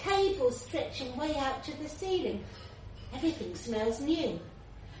 cables stretching way out to the ceiling. Everything smells new.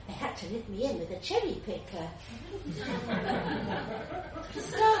 They had to lift me in with a cherry picker. To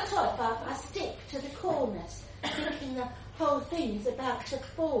start off, I stick to the corners, thinking the whole thing's about to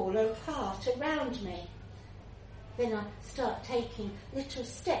fall apart around me. Then I start taking little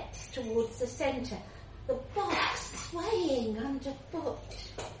steps towards the centre, the box swaying underfoot.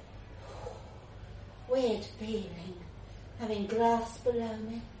 Weird feeling, having glass below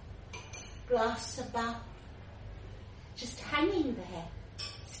me, glass above, just hanging there,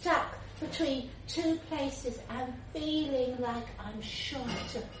 stuck between 2 places and feeling like I'm sure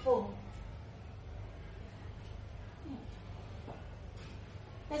to fall.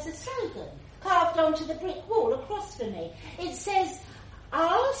 There's a slogan carved onto the brick wall across from me. It says,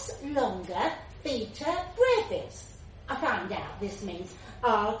 Ars longa, vita brevis. I found out this means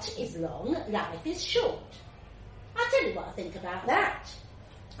art is long, life is short. I'll tell you what I think about that.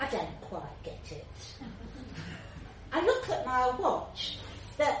 I don't quite get it. I look at my watch.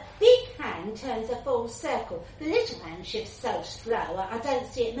 The big hand turns a full circle. The little hand shifts so slow I don't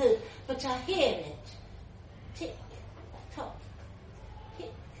see it move, but I hear it. Tick, tock,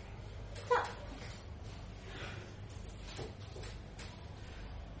 tick, tock.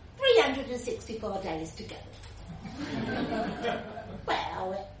 364 days to go.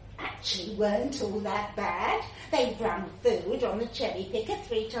 Well, it actually weren't all that bad. They run food on the cherry picker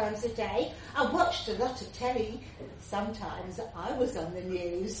 3 times a day. I watched a lot of telly. Sometimes I was on the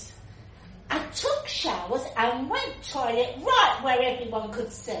news. I took showers and went toilet right where everyone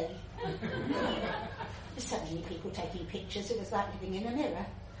could see. There's so many people taking pictures, it was like living in a mirror.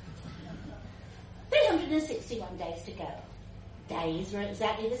 361 days to go. Days were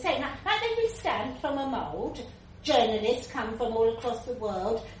exactly the same. Like every stand from a mould, journalists come from all across the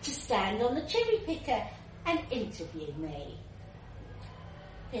world to stand on the cherry picker. and interview me.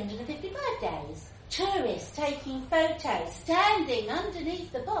 355 days. Tourists taking photos, standing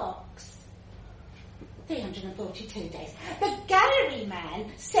underneath the box. 342 days. The gallery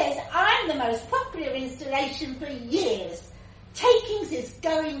man says I'm the most popular installation for years. Takings is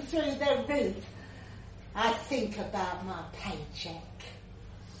going through the roof. I think about my paycheck.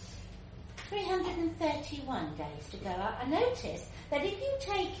 331 days to go out. I notice that if you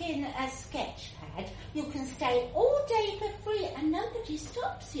take in a sketch pad, you can stay all day for free and nobody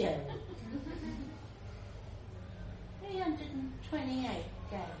stops you. 328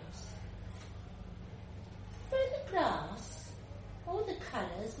 days. Through the glass, all the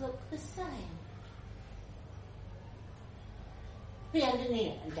colours look the same.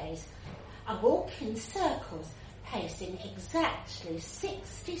 311 days. I walk in circles, pacing exactly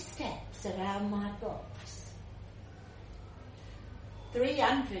 60 steps around my box.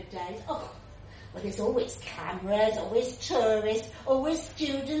 300 days. Oh, well, there's always cameras, always tourists, always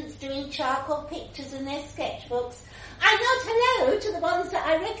students doing charcoal pictures in their sketchbooks. I nod hello to the ones that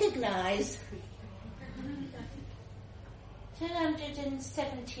I recognise.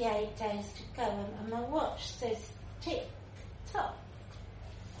 278 days to go, and my watch says tick-tock.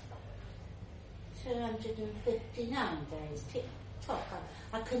 259 days, tick-tock.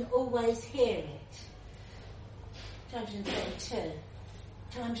 I can always hear it. 232,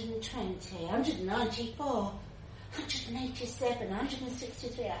 220, 194, 187,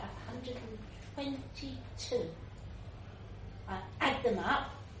 163, 122. I add them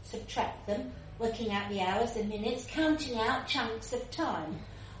up, subtract them, working out the hours and minutes, counting out chunks of time,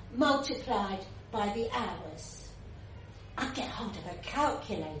 multiplied by the hours. I get hold of a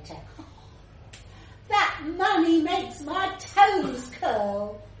calculator. That money makes my toes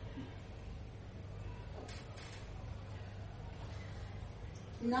curl.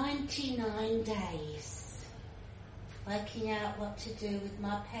 99 days, working out what to do with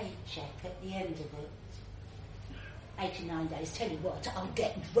my paycheck at the end of it. 89 days, tell you what, I'll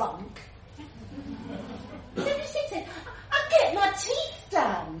get drunk. 76 days, I'll get my teeth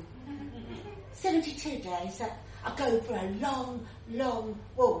done. 72 days, I'll go for a long, long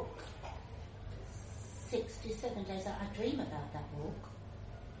walk. 67 days, I dream about that walk.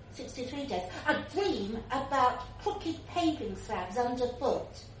 63 days, I dream about crooked paving slabs underfoot.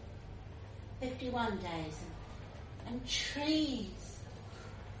 51 days, and trees.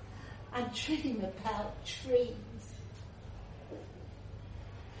 I dream about trees.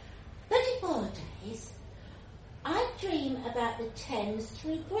 34 days, I dream about the Thames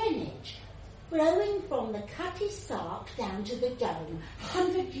through Greenwich, flowing from the Cutty Sark down to the Dome,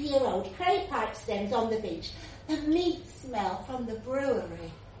 100-year-old clay pipe stems on the beach, the meat smell from the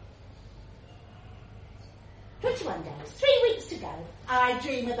brewery. 21 days, 3 weeks to go, I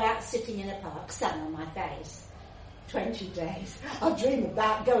dream about sitting in a park, sun on my face. 20 days, I dream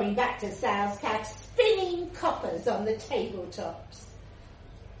about going back to Sal's Cafe, spinning coppers on the tabletops.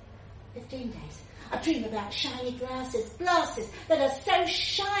 15 days, I dream about shiny glasses that are so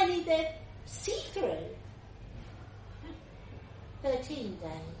shiny they're see-through. 13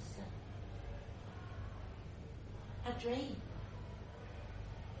 days, I dream.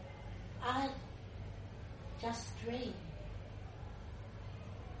 I just dream.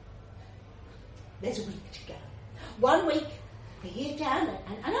 There's a week to go. 1 week, a year down,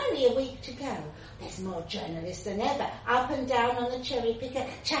 and only a week to go. There's more journalists than ever, up and down on the cherry picker,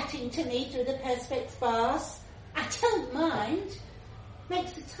 chatting to me through the Perspex bars. I don't mind.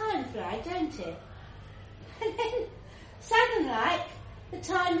 Makes the time fly, don't it? And then, sudden like, the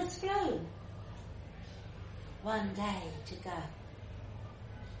time has flown. 1 day to go.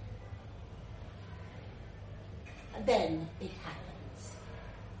 And then it happens.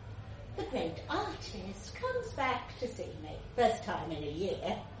 The great artist comes back to see me. First time in a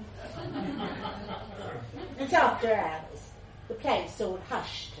year. It's after hours. The place all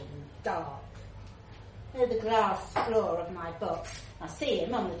hushed and dark. Near the glass floor of my box, I see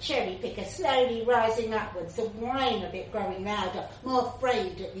him on the cherry picker slowly rising upwards, the whine of it growing louder, more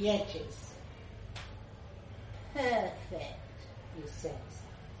frayed at the edges. Perfect, he says.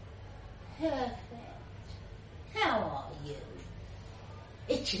 Perfect. How are you?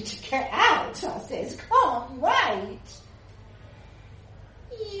 Itching to get out, I says. Can't wait.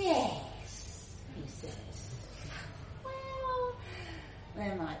 Yes, he says. Well,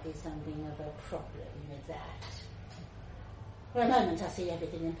 there might be something of a problem with that. For a moment I see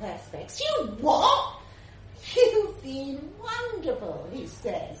everything in Perspex. You what? You've been wonderful, he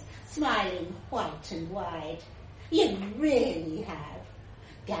says, smiling white and wide. You really have.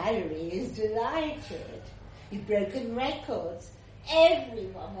 Gallery is delighted. You've broken records.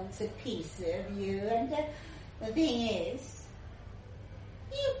 Everyone wants a piece of you, and the thing is,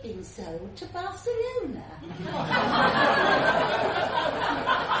 you've been sold to Barcelona.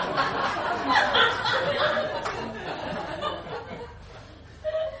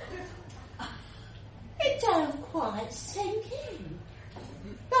 It don't quite sink in.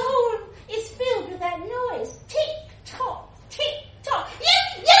 The whole room is filled with that noise. Tick-tock, tick-tock.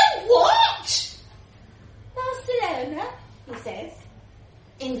 You what? Barcelona, he says.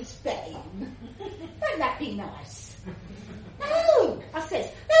 In Spain. Won't that be nice? No, I says.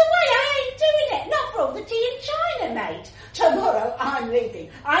 No way, I ain't doing it. Not for all the tea in China, mate. Tomorrow I'm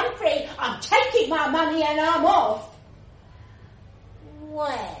leaving. I'm free. I'm taking my money and I'm off.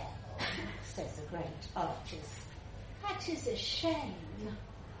 Well, says the great artist, that is a shame.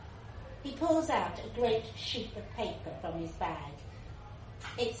 He pulls out a great sheet of paper from his bag.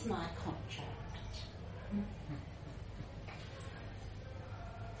 It's my contract.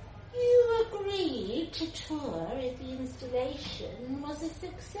 You agreed to tour if the installation was a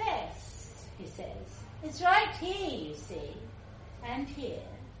success, he says. It's right here, you see. And here,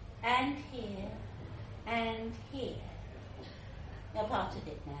 and here, and here. You're part of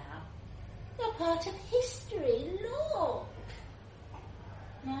it now. You're part of history. Look.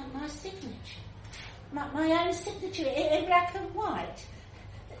 My signature. My own signature in black and white.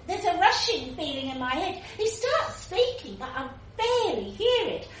 There's a rushing feeling in my head. He starts speaking, but I barely hear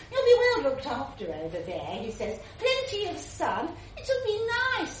it. You'll be well looked after over there, he says. Plenty of sun. It'll be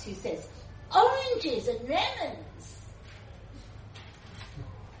nice, he says. Oranges and lemons.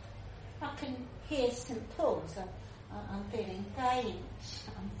 I can hear St. Paul's. I'm feeling faint.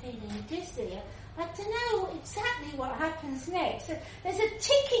 I'm feeling dizzy. I don't know exactly what happens next. There's a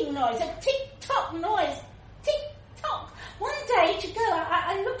ticking noise, a tick-tock noise. Tick-tock. One day to go,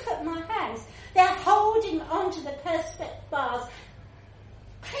 I look at my hands. They're holding onto the perspex bars,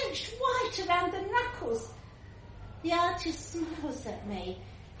 clenched white around the knuckles. The artist smiles at me.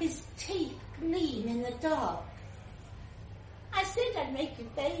 His teeth gleam in the dark. I said I'd make you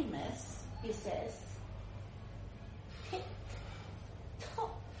famous, he says.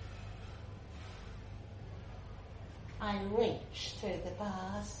 Tick-tock. I reach through the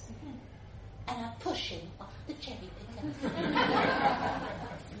bars and I push him off the cherry picker. I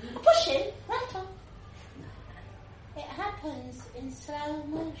push him right on. It happens in slow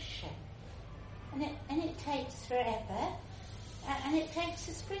motion, and it takes forever, and it takes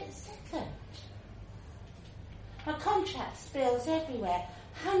a split second. My contract spills everywhere.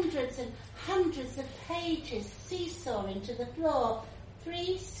 Hundreds and hundreds of pages seesawing to the floor,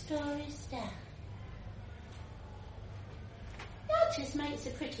 3 stories down. The artist makes a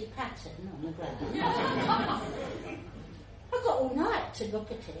pretty pattern on the ground. I've got all night to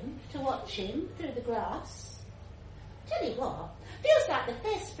look at him, to watch him through the glass. Tell you what, feels like the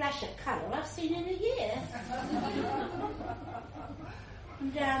first flash of colour I've seen in a year.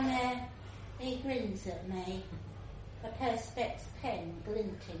 And down there, he grins at me, a perspex pen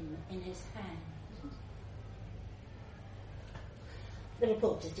glinting in his hand. The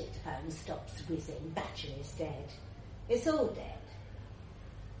reporter's dictaphone stops whizzing, battery's dead. It's all dead.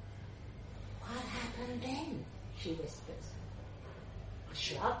 What happened then? She whispers. I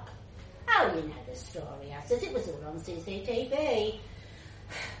shrug. Oh, you know the story, I says. It was all on CCTV.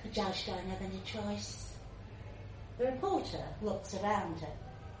 The judge don't have any choice. The reporter looks around her.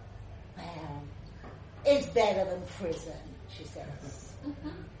 Well, it's better than prison, she says.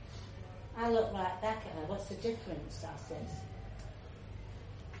 I look right back at her. What's the difference, I says.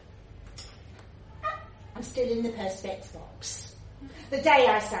 I'm still in the perspex box. The day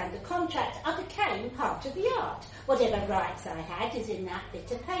I signed the contract, I became part of the art. Whatever rights I had is in that bit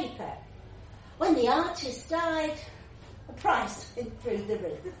of paper. When the artist died, the price went through the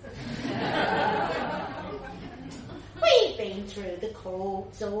roof. We've been through the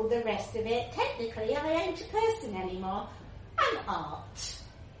courts, all the rest of it. Technically, I ain't a person anymore. I'm art.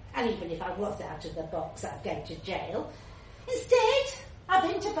 And even if I was out of the box, I'd go to jail. Instead, I've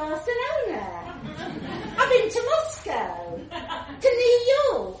been to Barcelona. I've been to Moscow. To New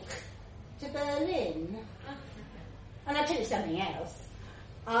York. To Berlin. And I'll tell you something else.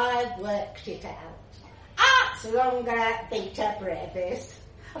 I've worked it out. Art's longa vita brevis.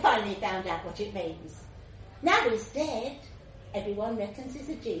 I finally found out what it means. Now he's dead, everyone reckons he's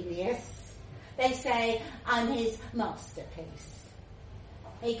a genius. They say I'm his masterpiece.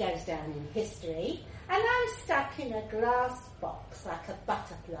 He goes down in history, and I'm stuck in a glass box like a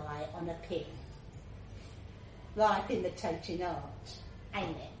butterfly on a pin. Life imitating art,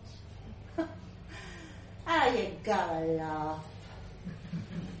 ain't it? How you gotta laugh.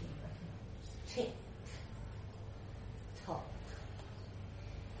 Tick, tock.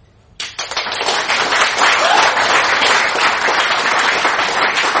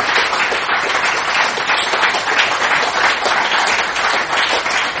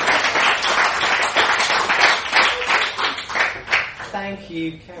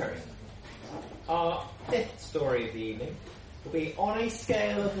 My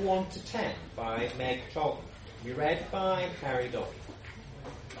Scale of 1 to 10 by Meg Chalton. To be read by Harry Dobby.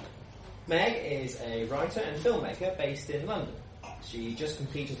 Meg is a writer and filmmaker based in London. She just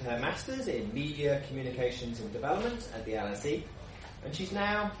completed her Masters in Media, Communications and Development at the LSE, and she's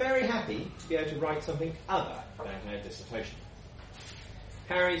now very happy to be able to write something other than her dissertation.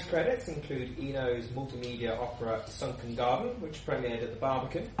 Harry's credits include Eno's multimedia opera Sunken Garden, which premiered at the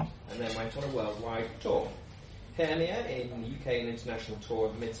Barbican and then went on a worldwide tour. Hermia in the UK and international tour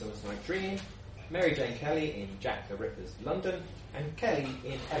of Midsummer's Night Dream, Mary Jane Kelly in Jack the Ripper's London, and Kelly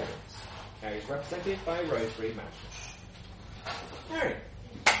in Evidence. Harry's represented by Rosemary Madden. Harry.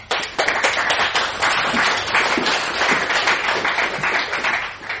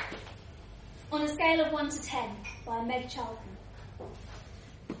 On a Scale of 1 to 10 by Meg Chalton.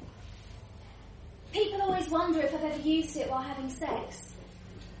 People always wonder if I've ever used it while having sex.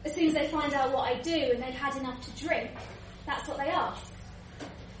 As soon as they find out what I do and they've had enough to drink, that's what they ask.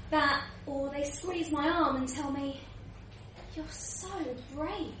 That, or they squeeze my arm and tell me, "You're so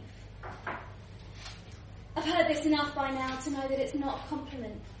brave." I've heard this enough by now to know that it's not a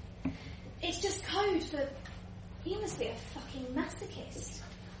compliment. It's just code for, "You must be a fucking masochist."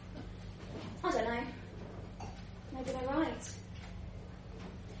 I don't know. Maybe they're right.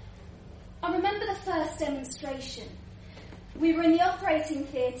 I remember the first demonstration. We were in the operating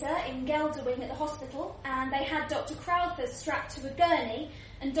theatre in Gelderwing at the hospital, and they had Dr. Crowther strapped to a gurney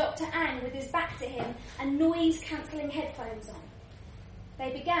and Dr. Ang with his back to him and noise-cancelling headphones on.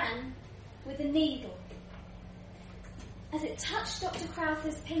 They began with a needle. As it touched Dr.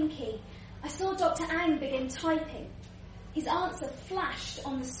 Crowther's pinky, I saw Dr. Ang begin typing. His answer flashed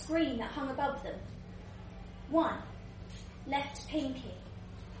on the screen that hung above them. 1. Left pinky.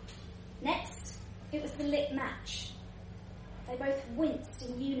 Next, it was the lit match. They both winced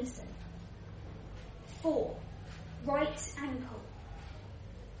in unison. 4. Right ankle.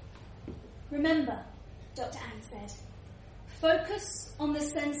 "Remember," Dr. Ang said, "focus on the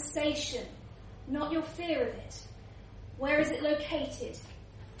sensation, not your fear of it. Where is it located?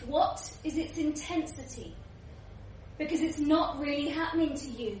 What is its intensity? Because it's not really happening to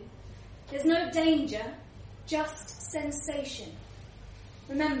you. There's no danger, just sensation.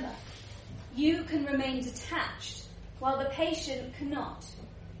 Remember, you can remain detached while the patient cannot."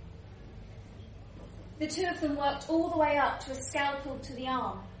 The two of them worked all the way up to a scalpel to the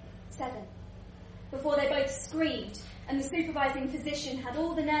arm, 7, before they both screamed and the supervising physician had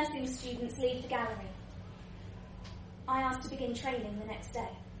all the nursing students leave the gallery. I asked to begin training the next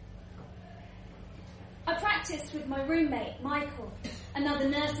day. I practiced with my roommate, Michael, another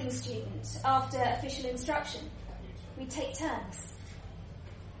nursing student, after official instruction. We'd take turns.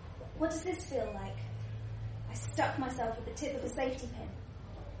 "What does this feel like?" I stuck myself with the tip of a safety pin.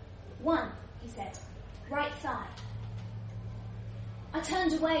 1, he said, "right thigh." I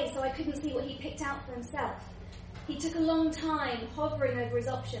turned away so I couldn't see what he picked out for himself. He took a long time hovering over his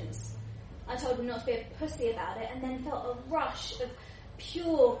options. I told him not to be a pussy about it and then felt a rush of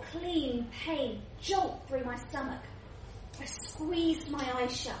pure, clean pain jolt through my stomach. I squeezed my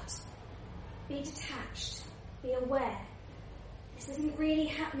eyes shut. Be detached. Be aware. This isn't really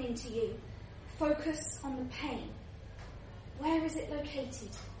happening to you. Focus on the pain. Where is it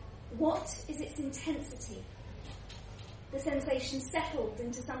located? What is its intensity? The sensation settled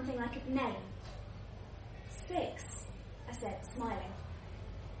into something like a name. 6, I said, smiling.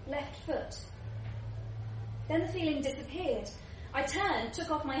 Left foot. Then the feeling disappeared. I turned, took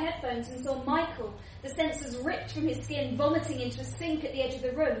off my headphones and saw Michael, the sensors ripped from his skin, vomiting into a sink at the edge of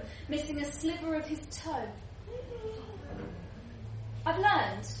the room, missing a sliver of his toe. I've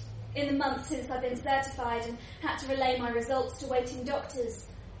learned, in the months since I've been certified and had to relay my results to waiting doctors,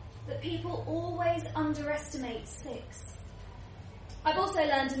 that people always underestimate 6. I've also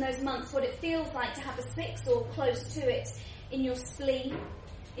learned in those months what it feels like to have a 6 or close to it in your spleen,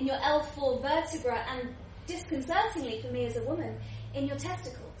 in your L4 vertebra, and disconcertingly for me as a woman, in your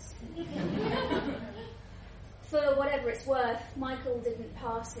testicles. For whatever it's worth, Michael didn't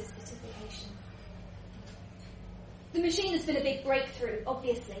pass his certification. The machine has been a big breakthrough,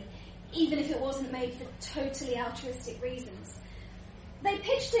 obviously, even if it wasn't made for totally altruistic reasons. They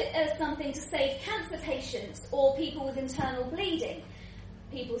pitched it as something to save cancer patients or people with internal bleeding.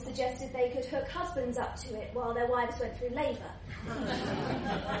 People suggested they could hook husbands up to it while their wives went through labour.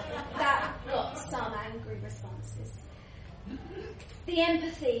 That got some angry responses. The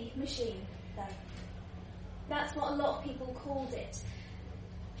empathy machine, though. That's what a lot of people called it.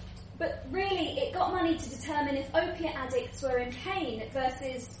 But really, it got money to determine if opiate addicts were in pain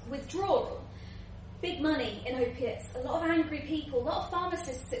versus withdrawal. Big money in opiates, a lot of angry people, a lot of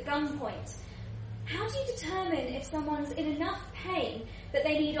pharmacists at gunpoint. How do you determine if someone's in enough pain that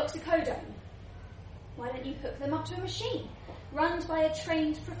they need oxycodone? Why don't you hook them up to a machine run by a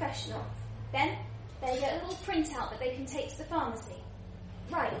trained professional? Then they get a little printout that they can take to the pharmacy.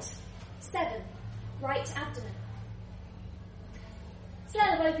 Right. 7. Right abdomen.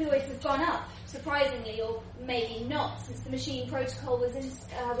 Sale of opioids has gone up, surprisingly, or maybe not, since the machine protocol was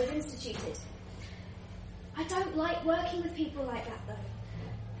instituted. I don't like working with people like that,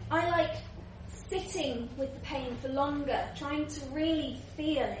 though. I like sitting with the pain for longer, trying to really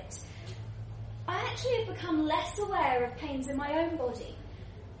feel it. I actually have become less aware of pains in my own body.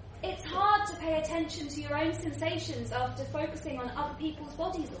 It's hard to pay attention to your own sensations after focusing on other people's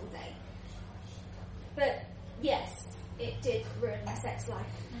bodies all day. But yes, it did ruin my sex life,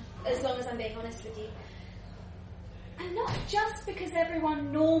 as long as I'm being honest with you. And not just because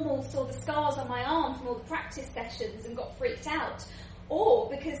everyone normal saw the scars on my arm from all the practice sessions and got freaked out, or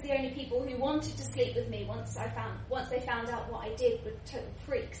because the only people who wanted to sleep with me once they found out what I did were total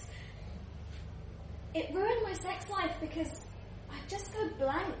freaks. It ruined my sex life because I'd just go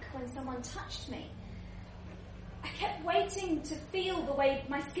blank when someone touched me. I kept waiting to feel the way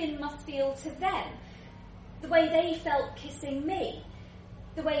my skin must feel to them, the way they felt kissing me,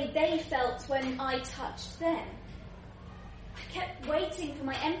 the way they felt when I touched them. I kept waiting for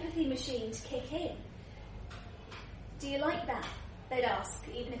my empathy machine to kick in. Do you like that? They'd ask,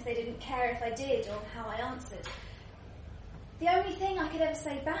 even if they didn't care if I did or how I answered. The only thing I could ever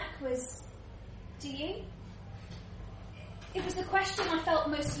say back was, do you? It was the question I felt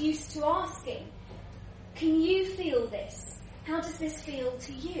most used to asking. Can you feel this? How does this feel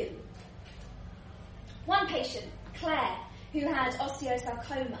to you? One patient, Claire, who had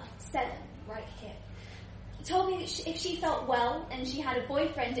osteosarcoma, 7, right hip, told me that if she felt well and she had a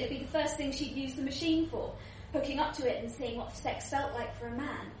boyfriend, it would be the first thing she'd use the machine for, hooking up to it and seeing what sex felt like for a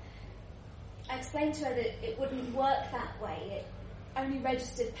man. I explained to her that it wouldn't work that way. It only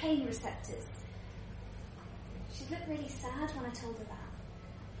registered pain receptors. She looked really sad when I told her that.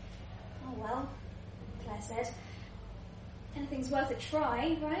 Oh well, Claire said. Anything's worth a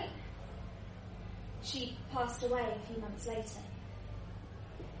try, right? She passed away a few months later.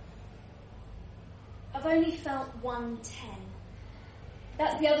 I've only felt 110.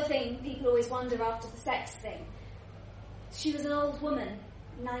 That's the other thing people always wonder after the sex thing. She was an old woman,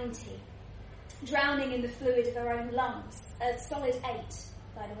 90, drowning in the fluid of her own lungs, a solid 8,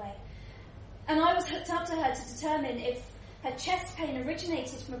 by the way. And I was hooked up to her to determine if her chest pain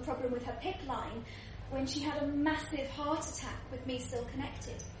originated from a problem with her PICC line when she had a massive heart attack with me still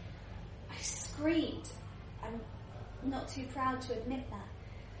connected. I screamed. I'm not too proud to admit that.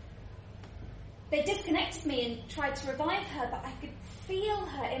 They disconnected me and tried to revive her, but I could feel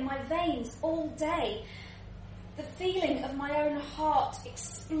her in my veins all day. The feeling of my own heart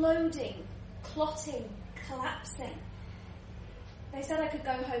exploding, clotting, collapsing. They said I could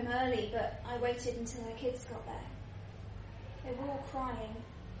go home early, but I waited until her kids got there. They were all crying.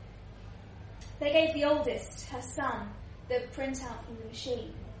 They gave the oldest, her son, the printout from the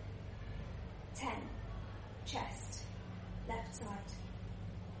machine. 10. Chest. Left side.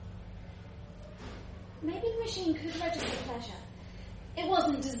 Maybe the machine could register pleasure. It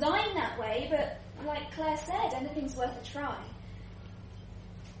wasn't designed that way, but like Claire said, anything's worth a try.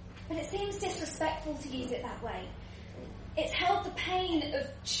 But it seems disrespectful to use it that way. It's held the pain of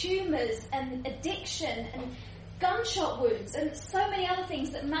tumours and addiction and gunshot wounds and so many other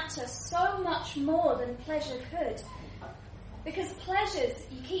things that matter so much more than pleasure could. Because pleasures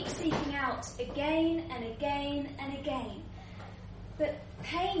you keep seeking out again and again and again. But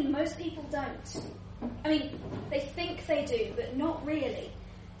pain, most people don't. I mean, they think they do, but not really.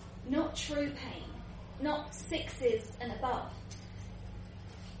 Not true pain. Not 6s and above.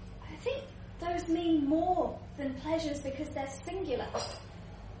 I think those mean more than pleasures because they're singular.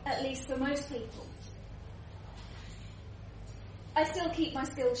 At least for most people. I still keep my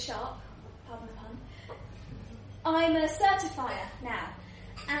skills sharp, pardon the pun. I'm a certifier now,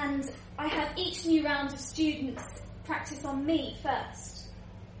 and I have each new round of students practice on me first.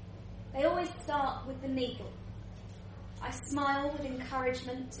 They always start with the needle. I smile with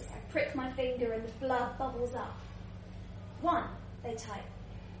encouragement as I prick my finger and the blood bubbles up. 1, they type.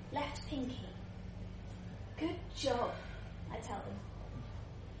 Left pinky. Good job, I tell them.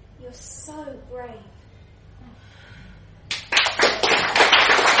 You're so brave.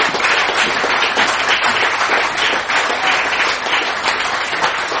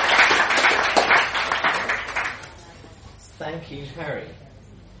 Thank you, Harry.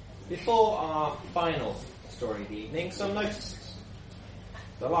 Before our final story of the evening, some notices.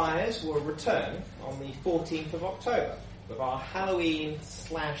 The Liars will return on the 14th of October with our Halloween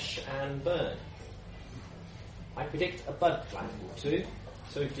slash and burn. I predict a bud flag or two,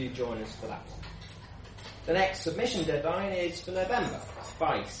 so do join us for that one. The next submission deadline is for November,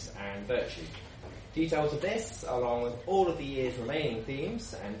 Vice and Virtue. Details of this, along with all of the year's remaining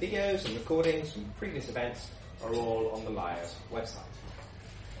themes and videos and recordings from previous events, are all on the Liars website.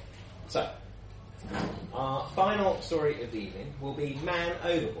 So, our final story of the evening will be Man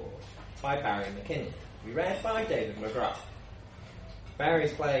Overboard by Barry McKinley, to be read by David McGrath.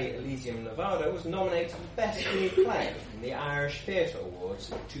 Barry's play Elysium Nevada was nominated for Best New Play in the Irish Theatre Awards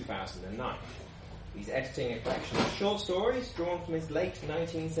in 2009. He's editing a collection of short stories drawn from his late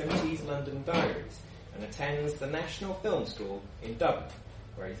 1970s London diaries and attends the National Film School in Dublin,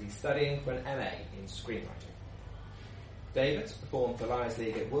 where he's studying for an MA in screenwriting. David's performed for Liars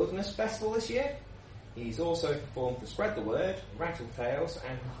League at Wilderness Festival this year. He's also performed for Spread the Word, Rattle Tales,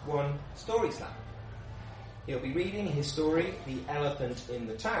 and won Story Slam. He'll be reading his story, The Elephant in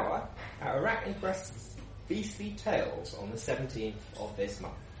the Tower, at Arachne Press's Beastly Tales on the 17th of this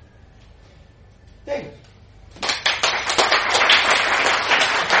month. David.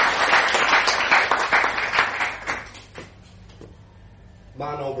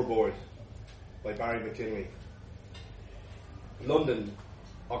 Man Overboard by Barry McKinley. London,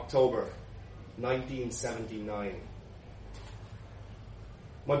 October 1979.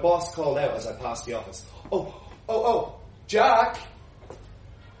 My boss called out as I passed the office. Oh, Jack!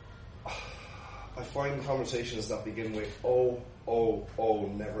 I find conversations that begin with oh,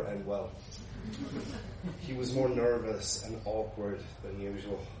 never end well. He was more nervous and awkward than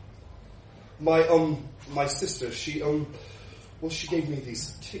usual. My sister, she gave me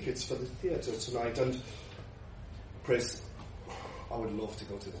these tickets for the theatre tonight, and Chris, I would love to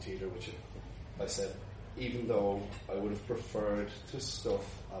go to the theatre with you, I said, even though I would have preferred to stuff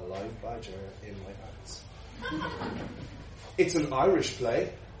a live badger in my pants. It's an Irish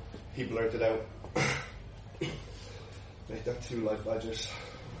play, he blurted out. Make that 2 live badgers.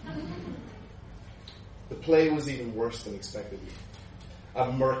 The play was even worse than expected.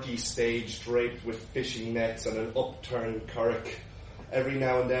 A murky stage draped with fishing nets and an upturned currach. Every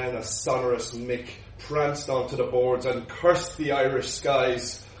now and then a sonorous Mick pranced onto the boards and cursed the Irish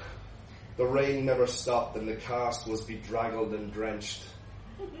skies. The rain never stopped and the cast was bedraggled and drenched,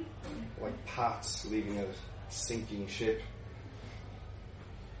 like Pats leaving a sinking ship.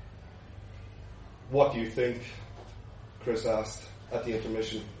 What do you think? Chris asked at the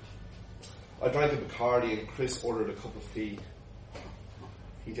intermission. I drank a Bacardi and Chris ordered a cup of tea.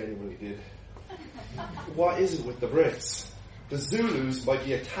 He genuinely did. What is it with the Brits? The Zulus might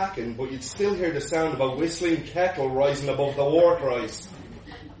be attacking, but you'd still hear the sound of a whistling kettle rising above the war cries.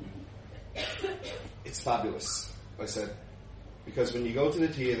 It's fabulous, I said, because when you go to the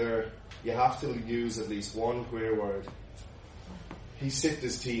theatre, you have to use at least one queer word. He sipped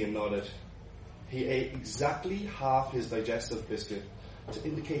his tea and nodded. He ate exactly half his digestive biscuit to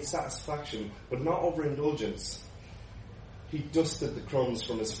indicate satisfaction, but not overindulgence. He dusted the crumbs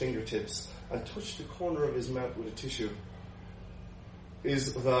from his fingertips and touched the corner of his mouth with a tissue.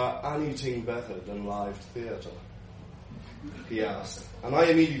 Is there anything better than live theatre? He asked, and I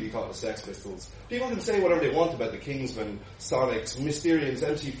immediately thought of Sex Pistols. People can say whatever they want about the Kingsmen, Sonics, Mysterians,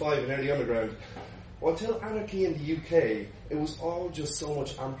 MC5 and Early Underground. Until Anarchy in the UK, it was all just so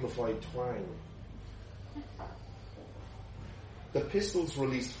much amplified twang. The Pistols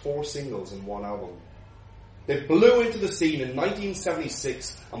released 4 singles in one album. They blew into the scene in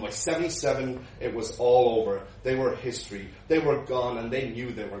 1976, and by 77, it was all over. They were history. They were gone, and they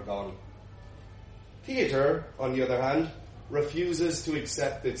knew they were gone. Theatre, on the other hand, refuses to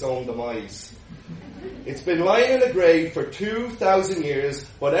accept its own demise. It's been lying in a grave for 2,000 years,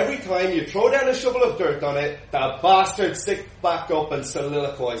 but every time you throw down a shovel of dirt on it, the bastard sits back up and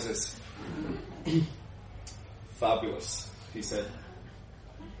soliloquizes. Fabulous, he said.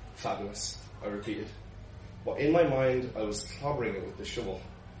 Fabulous, I repeated. But in my mind, I was clobbering it with the shovel.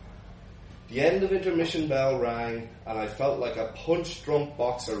 The end of intermission bell rang, and I felt like a punch-drunk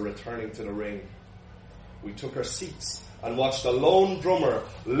boxer returning to the ring. We took our seats and watched a lone drummer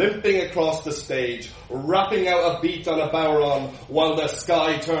limping across the stage, rapping out a beat on a bodhrán while the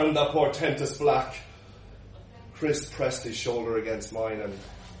sky turned a portentous black. Chris pressed his shoulder against mine, and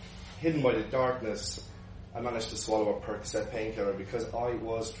hidden by the darkness, I managed to swallow a Percocet painkiller because I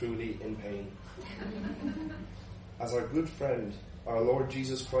was truly in pain. As our good friend, our Lord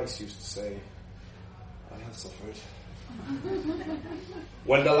Jesus Christ used to say, I have suffered.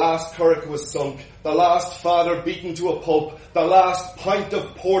 When the last currach was sunk, the last father beaten to a pulp, the last pint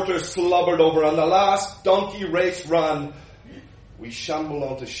of porter slobbered over, and the last donkey race ran, we shambled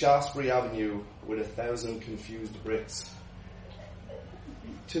onto Shaftesbury Avenue with 1,000 confused Brits.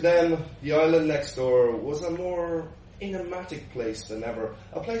 To them, the island next door was a more enigmatic place than ever.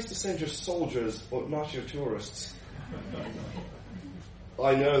 A place to send your soldiers, but not your tourists.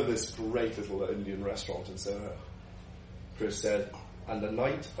 I know this great little Indian restaurant in Soho, Chris said, and the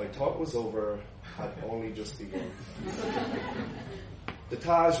night I thought was over had only just begun. The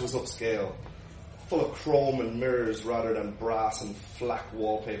Taj was upscale, full of chrome and mirrors rather than brass and flack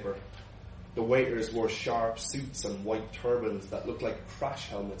wallpaper. The waiters wore sharp suits and white turbans that looked like crash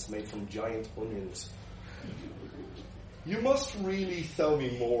helmets made from giant onions. You must really tell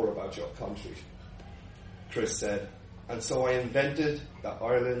me more about your country, Chris said, and so I invented the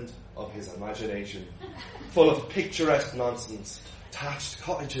Ireland of his imagination, full of picturesque nonsense, thatched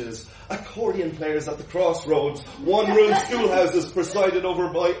cottages, accordion players at the crossroads, one-room schoolhouses presided over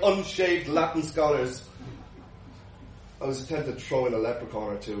by unshaved Latin scholars. I was tempted to throw in a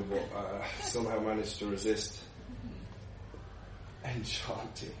leprechaun or two, but somehow managed to resist.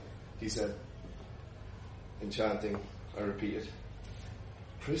 Enchanting, he said. Enchanting, I repeated.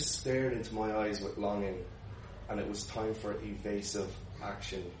 Chris stared into my eyes with longing, and it was time for evasive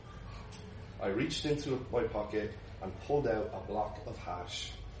action. I reached into my pocket and pulled out a block of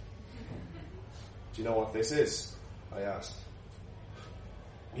hash. Do you know what this is? I asked.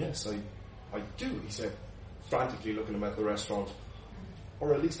 Yes, I do, he said, frantically looking about the restaurant.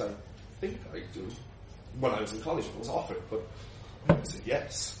 Or at least I think I do. When I was in college, it was offered, but I said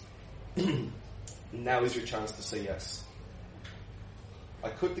yes. Now is your chance to say yes. I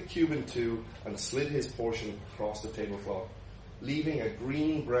cut the cube in two and slid his portion across the tablecloth, leaving a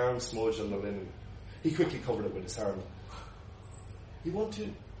green-brown smudge on the linen. He quickly covered it with his hand. You want to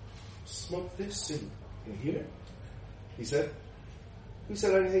smoke this in here? He said. Who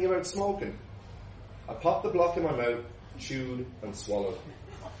said anything about smoking? I popped the block in my mouth, chewed and swallowed.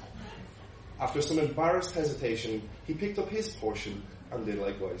 After some embarrassed hesitation, he picked up his portion and did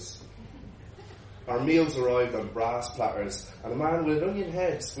likewise. Our meals arrived on brass platters, and a man with an onion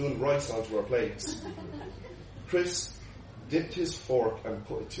head spooned rice onto our plates. Chris dipped his fork and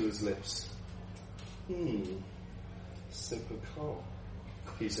put it to his lips. Simple call,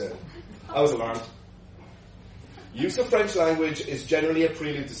 he said. I was alarmed. Use of French language is generally a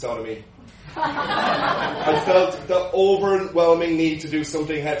prelude to sodomy. I felt the overwhelming need to do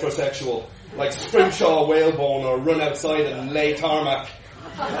something heterosexual, like scrimshaw whalebone or run outside and lay tarmac.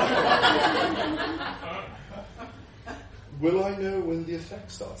 Will I know when the effect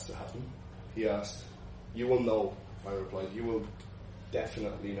starts to happen? He asked. You will know, I replied. You will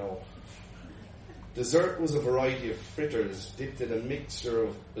definitely know. Dessert was a variety of fritters dipped in a mixture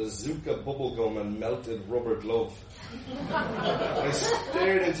of bazooka bubblegum and melted rubber glove. I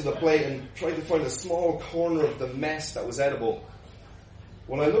stared into the plate and tried to find a small corner of the mess that was edible.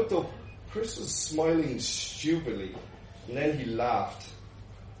 When I looked up, Chris was smiling stupidly, and then he laughed.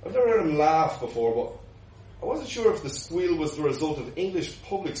 I've never heard him laugh before, but I wasn't sure if the squeal was the result of English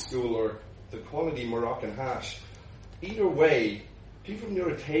public school or the quality Moroccan hash. Either way, people near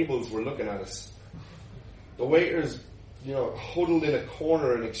the tables were looking at us. The waiters, huddled in a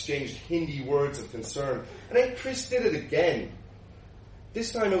corner and exchanged Hindi words of concern. And then Chris did it again.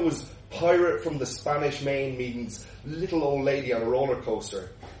 This time it was pirate from the Spanish Main means little old lady on a roller coaster.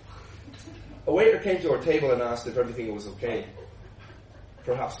 A waiter came to our table and asked if everything was okay.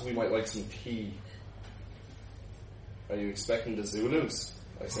 Perhaps we might like some tea. Are you expecting the Zulus?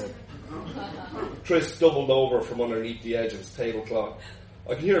 I said. Chris doubled over from underneath the edge of his tablecloth.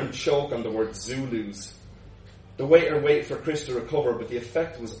 I could hear him choke on the word Zulus. The waiter waited for Chris to recover, but the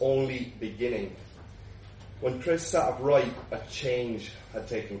effect was only beginning. When Chris sat upright, a change had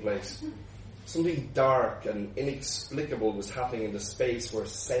taken place. Something dark and inexplicable was happening in the space where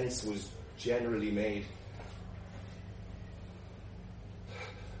sense was generally made.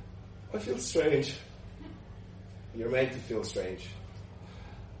 I feel strange. You're meant to feel strange.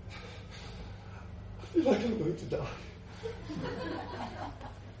 I feel like I'm going to die.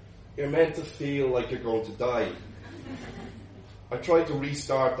 You're meant to feel like you're going to die. I tried to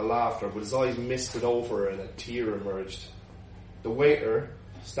restart the laughter, but his eyes misted over and a tear emerged. The waiter,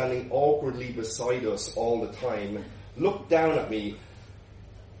 standing awkwardly beside us all the time, looked down at me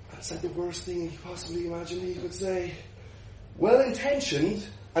and said the worst thing he possibly imagined he could say. Well-intentioned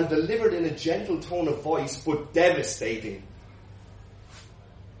and delivered in a gentle tone of voice, but devastating.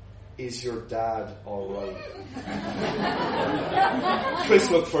 Is your dad alright? Chris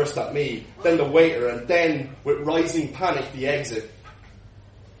looked first at me, then the waiter, and then, with rising panic, the exit.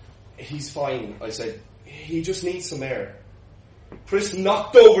 He's fine, I said. He just needs some air. Chris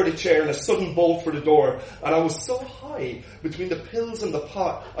knocked over the chair in a sudden bolt for the door, and I was so high between the pills and the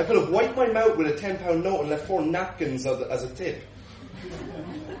pot, I could have wiped my mouth with a £10 note and left 4 napkins as a tip.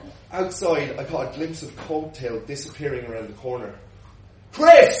 Outside, I caught a glimpse of Coattail disappearing around the corner.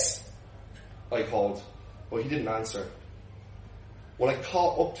 "Chris!" I called, but he didn't answer. When I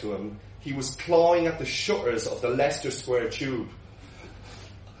caught up to him, he was clawing at the shutters of the Leicester Square tube.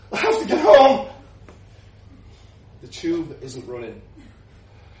 "I have to get home!" "The tube isn't running."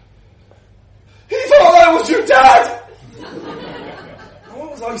 "He thought I was your dad!"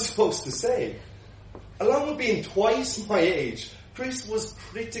 What was I supposed to say? Along with being twice my age, Chris was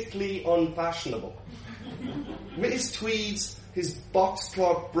critically unfashionable. With his tweeds, his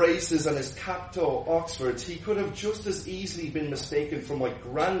boxcloth braces and his cap-toe Oxfords, he could have just as easily been mistaken for my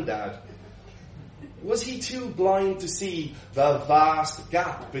granddad. Was he too blind to see the vast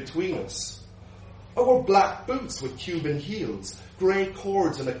gap between us? I wore black boots with Cuban heels, grey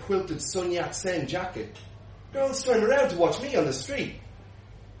cords and a quilted Sun Yat-sen jacket. Girls turned around to watch me on the street.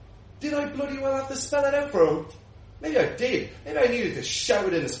 Did I bloody well have to spell it out for him? Maybe I did. Maybe I needed to shout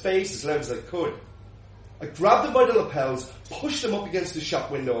it in his face as loud as I could. I grabbed him by the lapels, pushed him up against the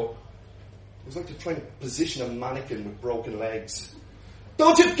shop window. It was like trying to position a mannequin with broken legs.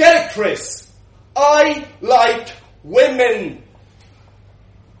 "Don't you get it, Chris? I like women!"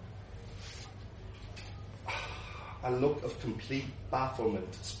 A look of complete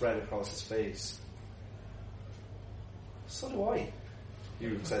bafflement spread across his face. "So do I,"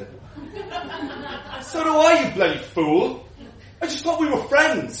 he said. "So do I, you bloody fool! I just thought we were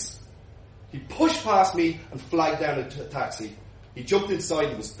friends." He pushed past me and flagged down a taxi. He jumped inside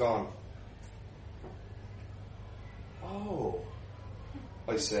and was gone. "Oh,"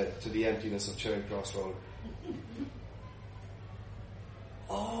 I said to the emptiness of Charing Cross Road.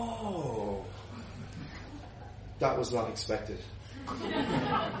 "Oh." That was not expected.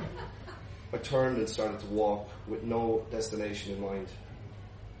 I turned and started to walk with no destination in mind.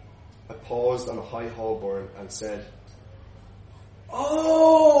 I paused on a high Holborn and said,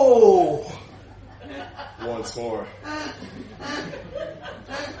 "Oh!" once more.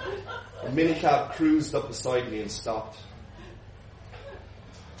 A minicab cruised up beside me and stopped.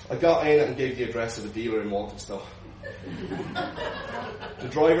 I got in and gave the address of a dealer in Walthamstow. The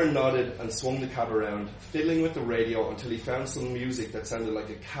driver nodded and swung the cab around, fiddling with the radio until he found some music that sounded like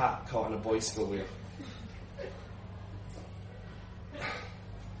a cat caught in a bicycle wheel.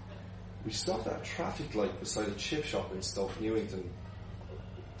 We stopped at a traffic light beside a chip shop in Stoke Newington.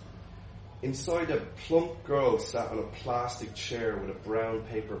 Inside, a plump girl sat on a plastic chair with a brown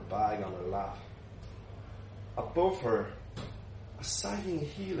paper bag on her lap. Above her, a sagging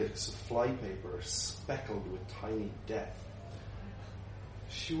helix of flypaper speckled with tiny death.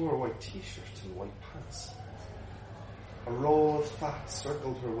 She wore a white t-shirt and white pants. A roll of fat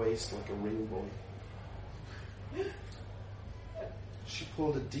circled her waist like a ring boy. She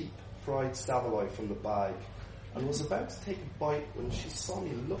pulled a deep fried stabile from the bag and was about to take a bite when she saw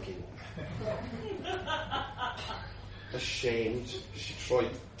me looking. Ashamed, she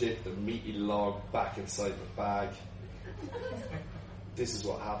tried to dip the meaty log back inside the bag. This is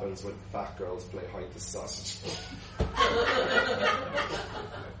what happens when fat girls play hide the sausage.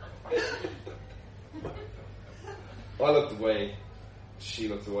 I looked away. She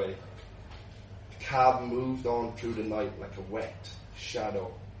looked away. The cab moved on through the night like a wet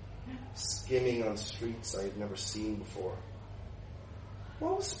shadow, skimming on streets I had never seen before. I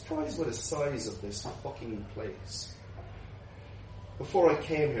was surprised by the size of this fucking place. Before I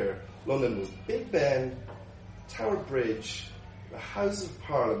came here, London was Big Ben, Tower Bridge, the House of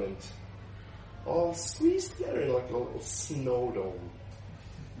Parliament, all squeezed together in like a little snow dome.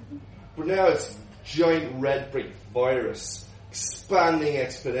 But now it's a giant red brick virus, expanding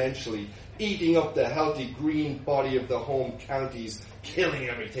exponentially, eating up the healthy green body of the home counties, killing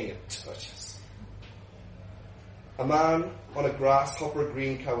everything it touches. A man on a grasshopper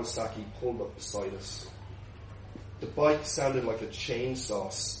green Kawasaki pulled up beside us. The bike sounded like a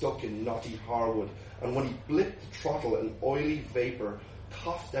chainsaw stuck in knotty hardwood, and when he blipped the throttle, an oily vapour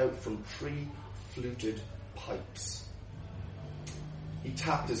coughed out from 3 fluted pipes. He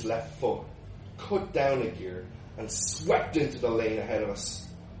tapped his left foot, cut down a gear, and swept into the lane ahead of us.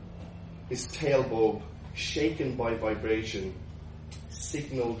 His tail bulb, shaken by vibration,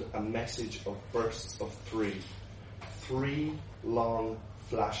 signalled a message of bursts of 3. 3 long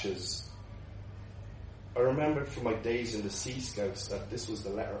flashes. I remembered from my days in the Sea Scouts that this was the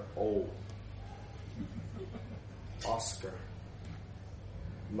letter O. Oscar.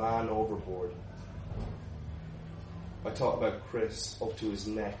 Man overboard. I thought about Chris up to his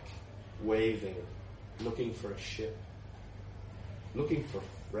neck, waving, looking for a ship. Looking for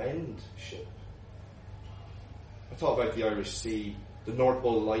friendship. I thought about the Irish Sea, the North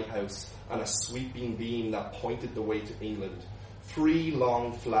Bull Lighthouse, and a sweeping beam that pointed the way to England. 3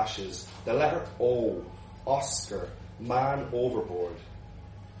 long flashes. The letter O, Oscar, man overboard.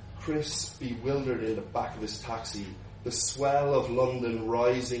 Chris bewildered in the back of his taxi, the swell of London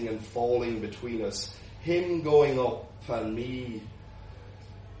rising and falling between us, him going up and me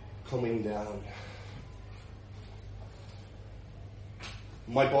coming down.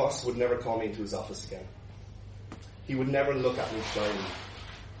 My boss would never call me into his office again. He would never look at me shyly.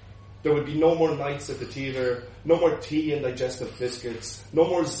 There would be no more nights at the theatre, no more tea and digestive biscuits, no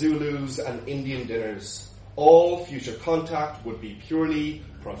more Zulus and Indian dinners. All future contact would be purely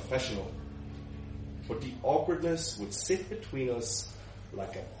professional. But the awkwardness would sit between us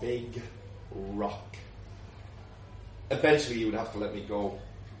like a big rock. Eventually he would have to let me go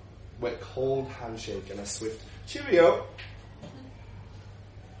with a cold handshake and a swift cheerio.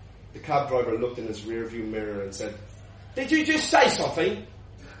 The cab driver looked in his rearview mirror and said, "Did you just say something?"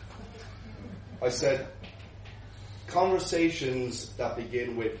 I said, "Conversations that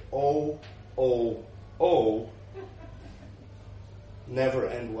begin with O, O, O never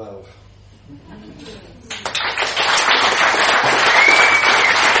end well."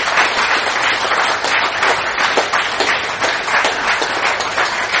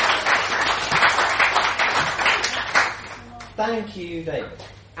 Thank you, David.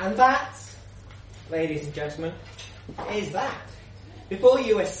 And that, ladies and gentlemen, is that. Before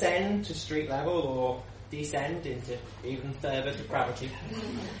you ascend to street level or descend into even further depravity,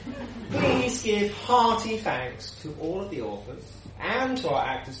 please give hearty thanks to all of the authors and to our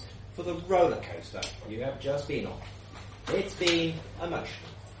actors for the roller coaster you have just been on. It's been emotional.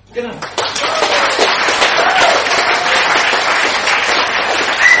 Good night.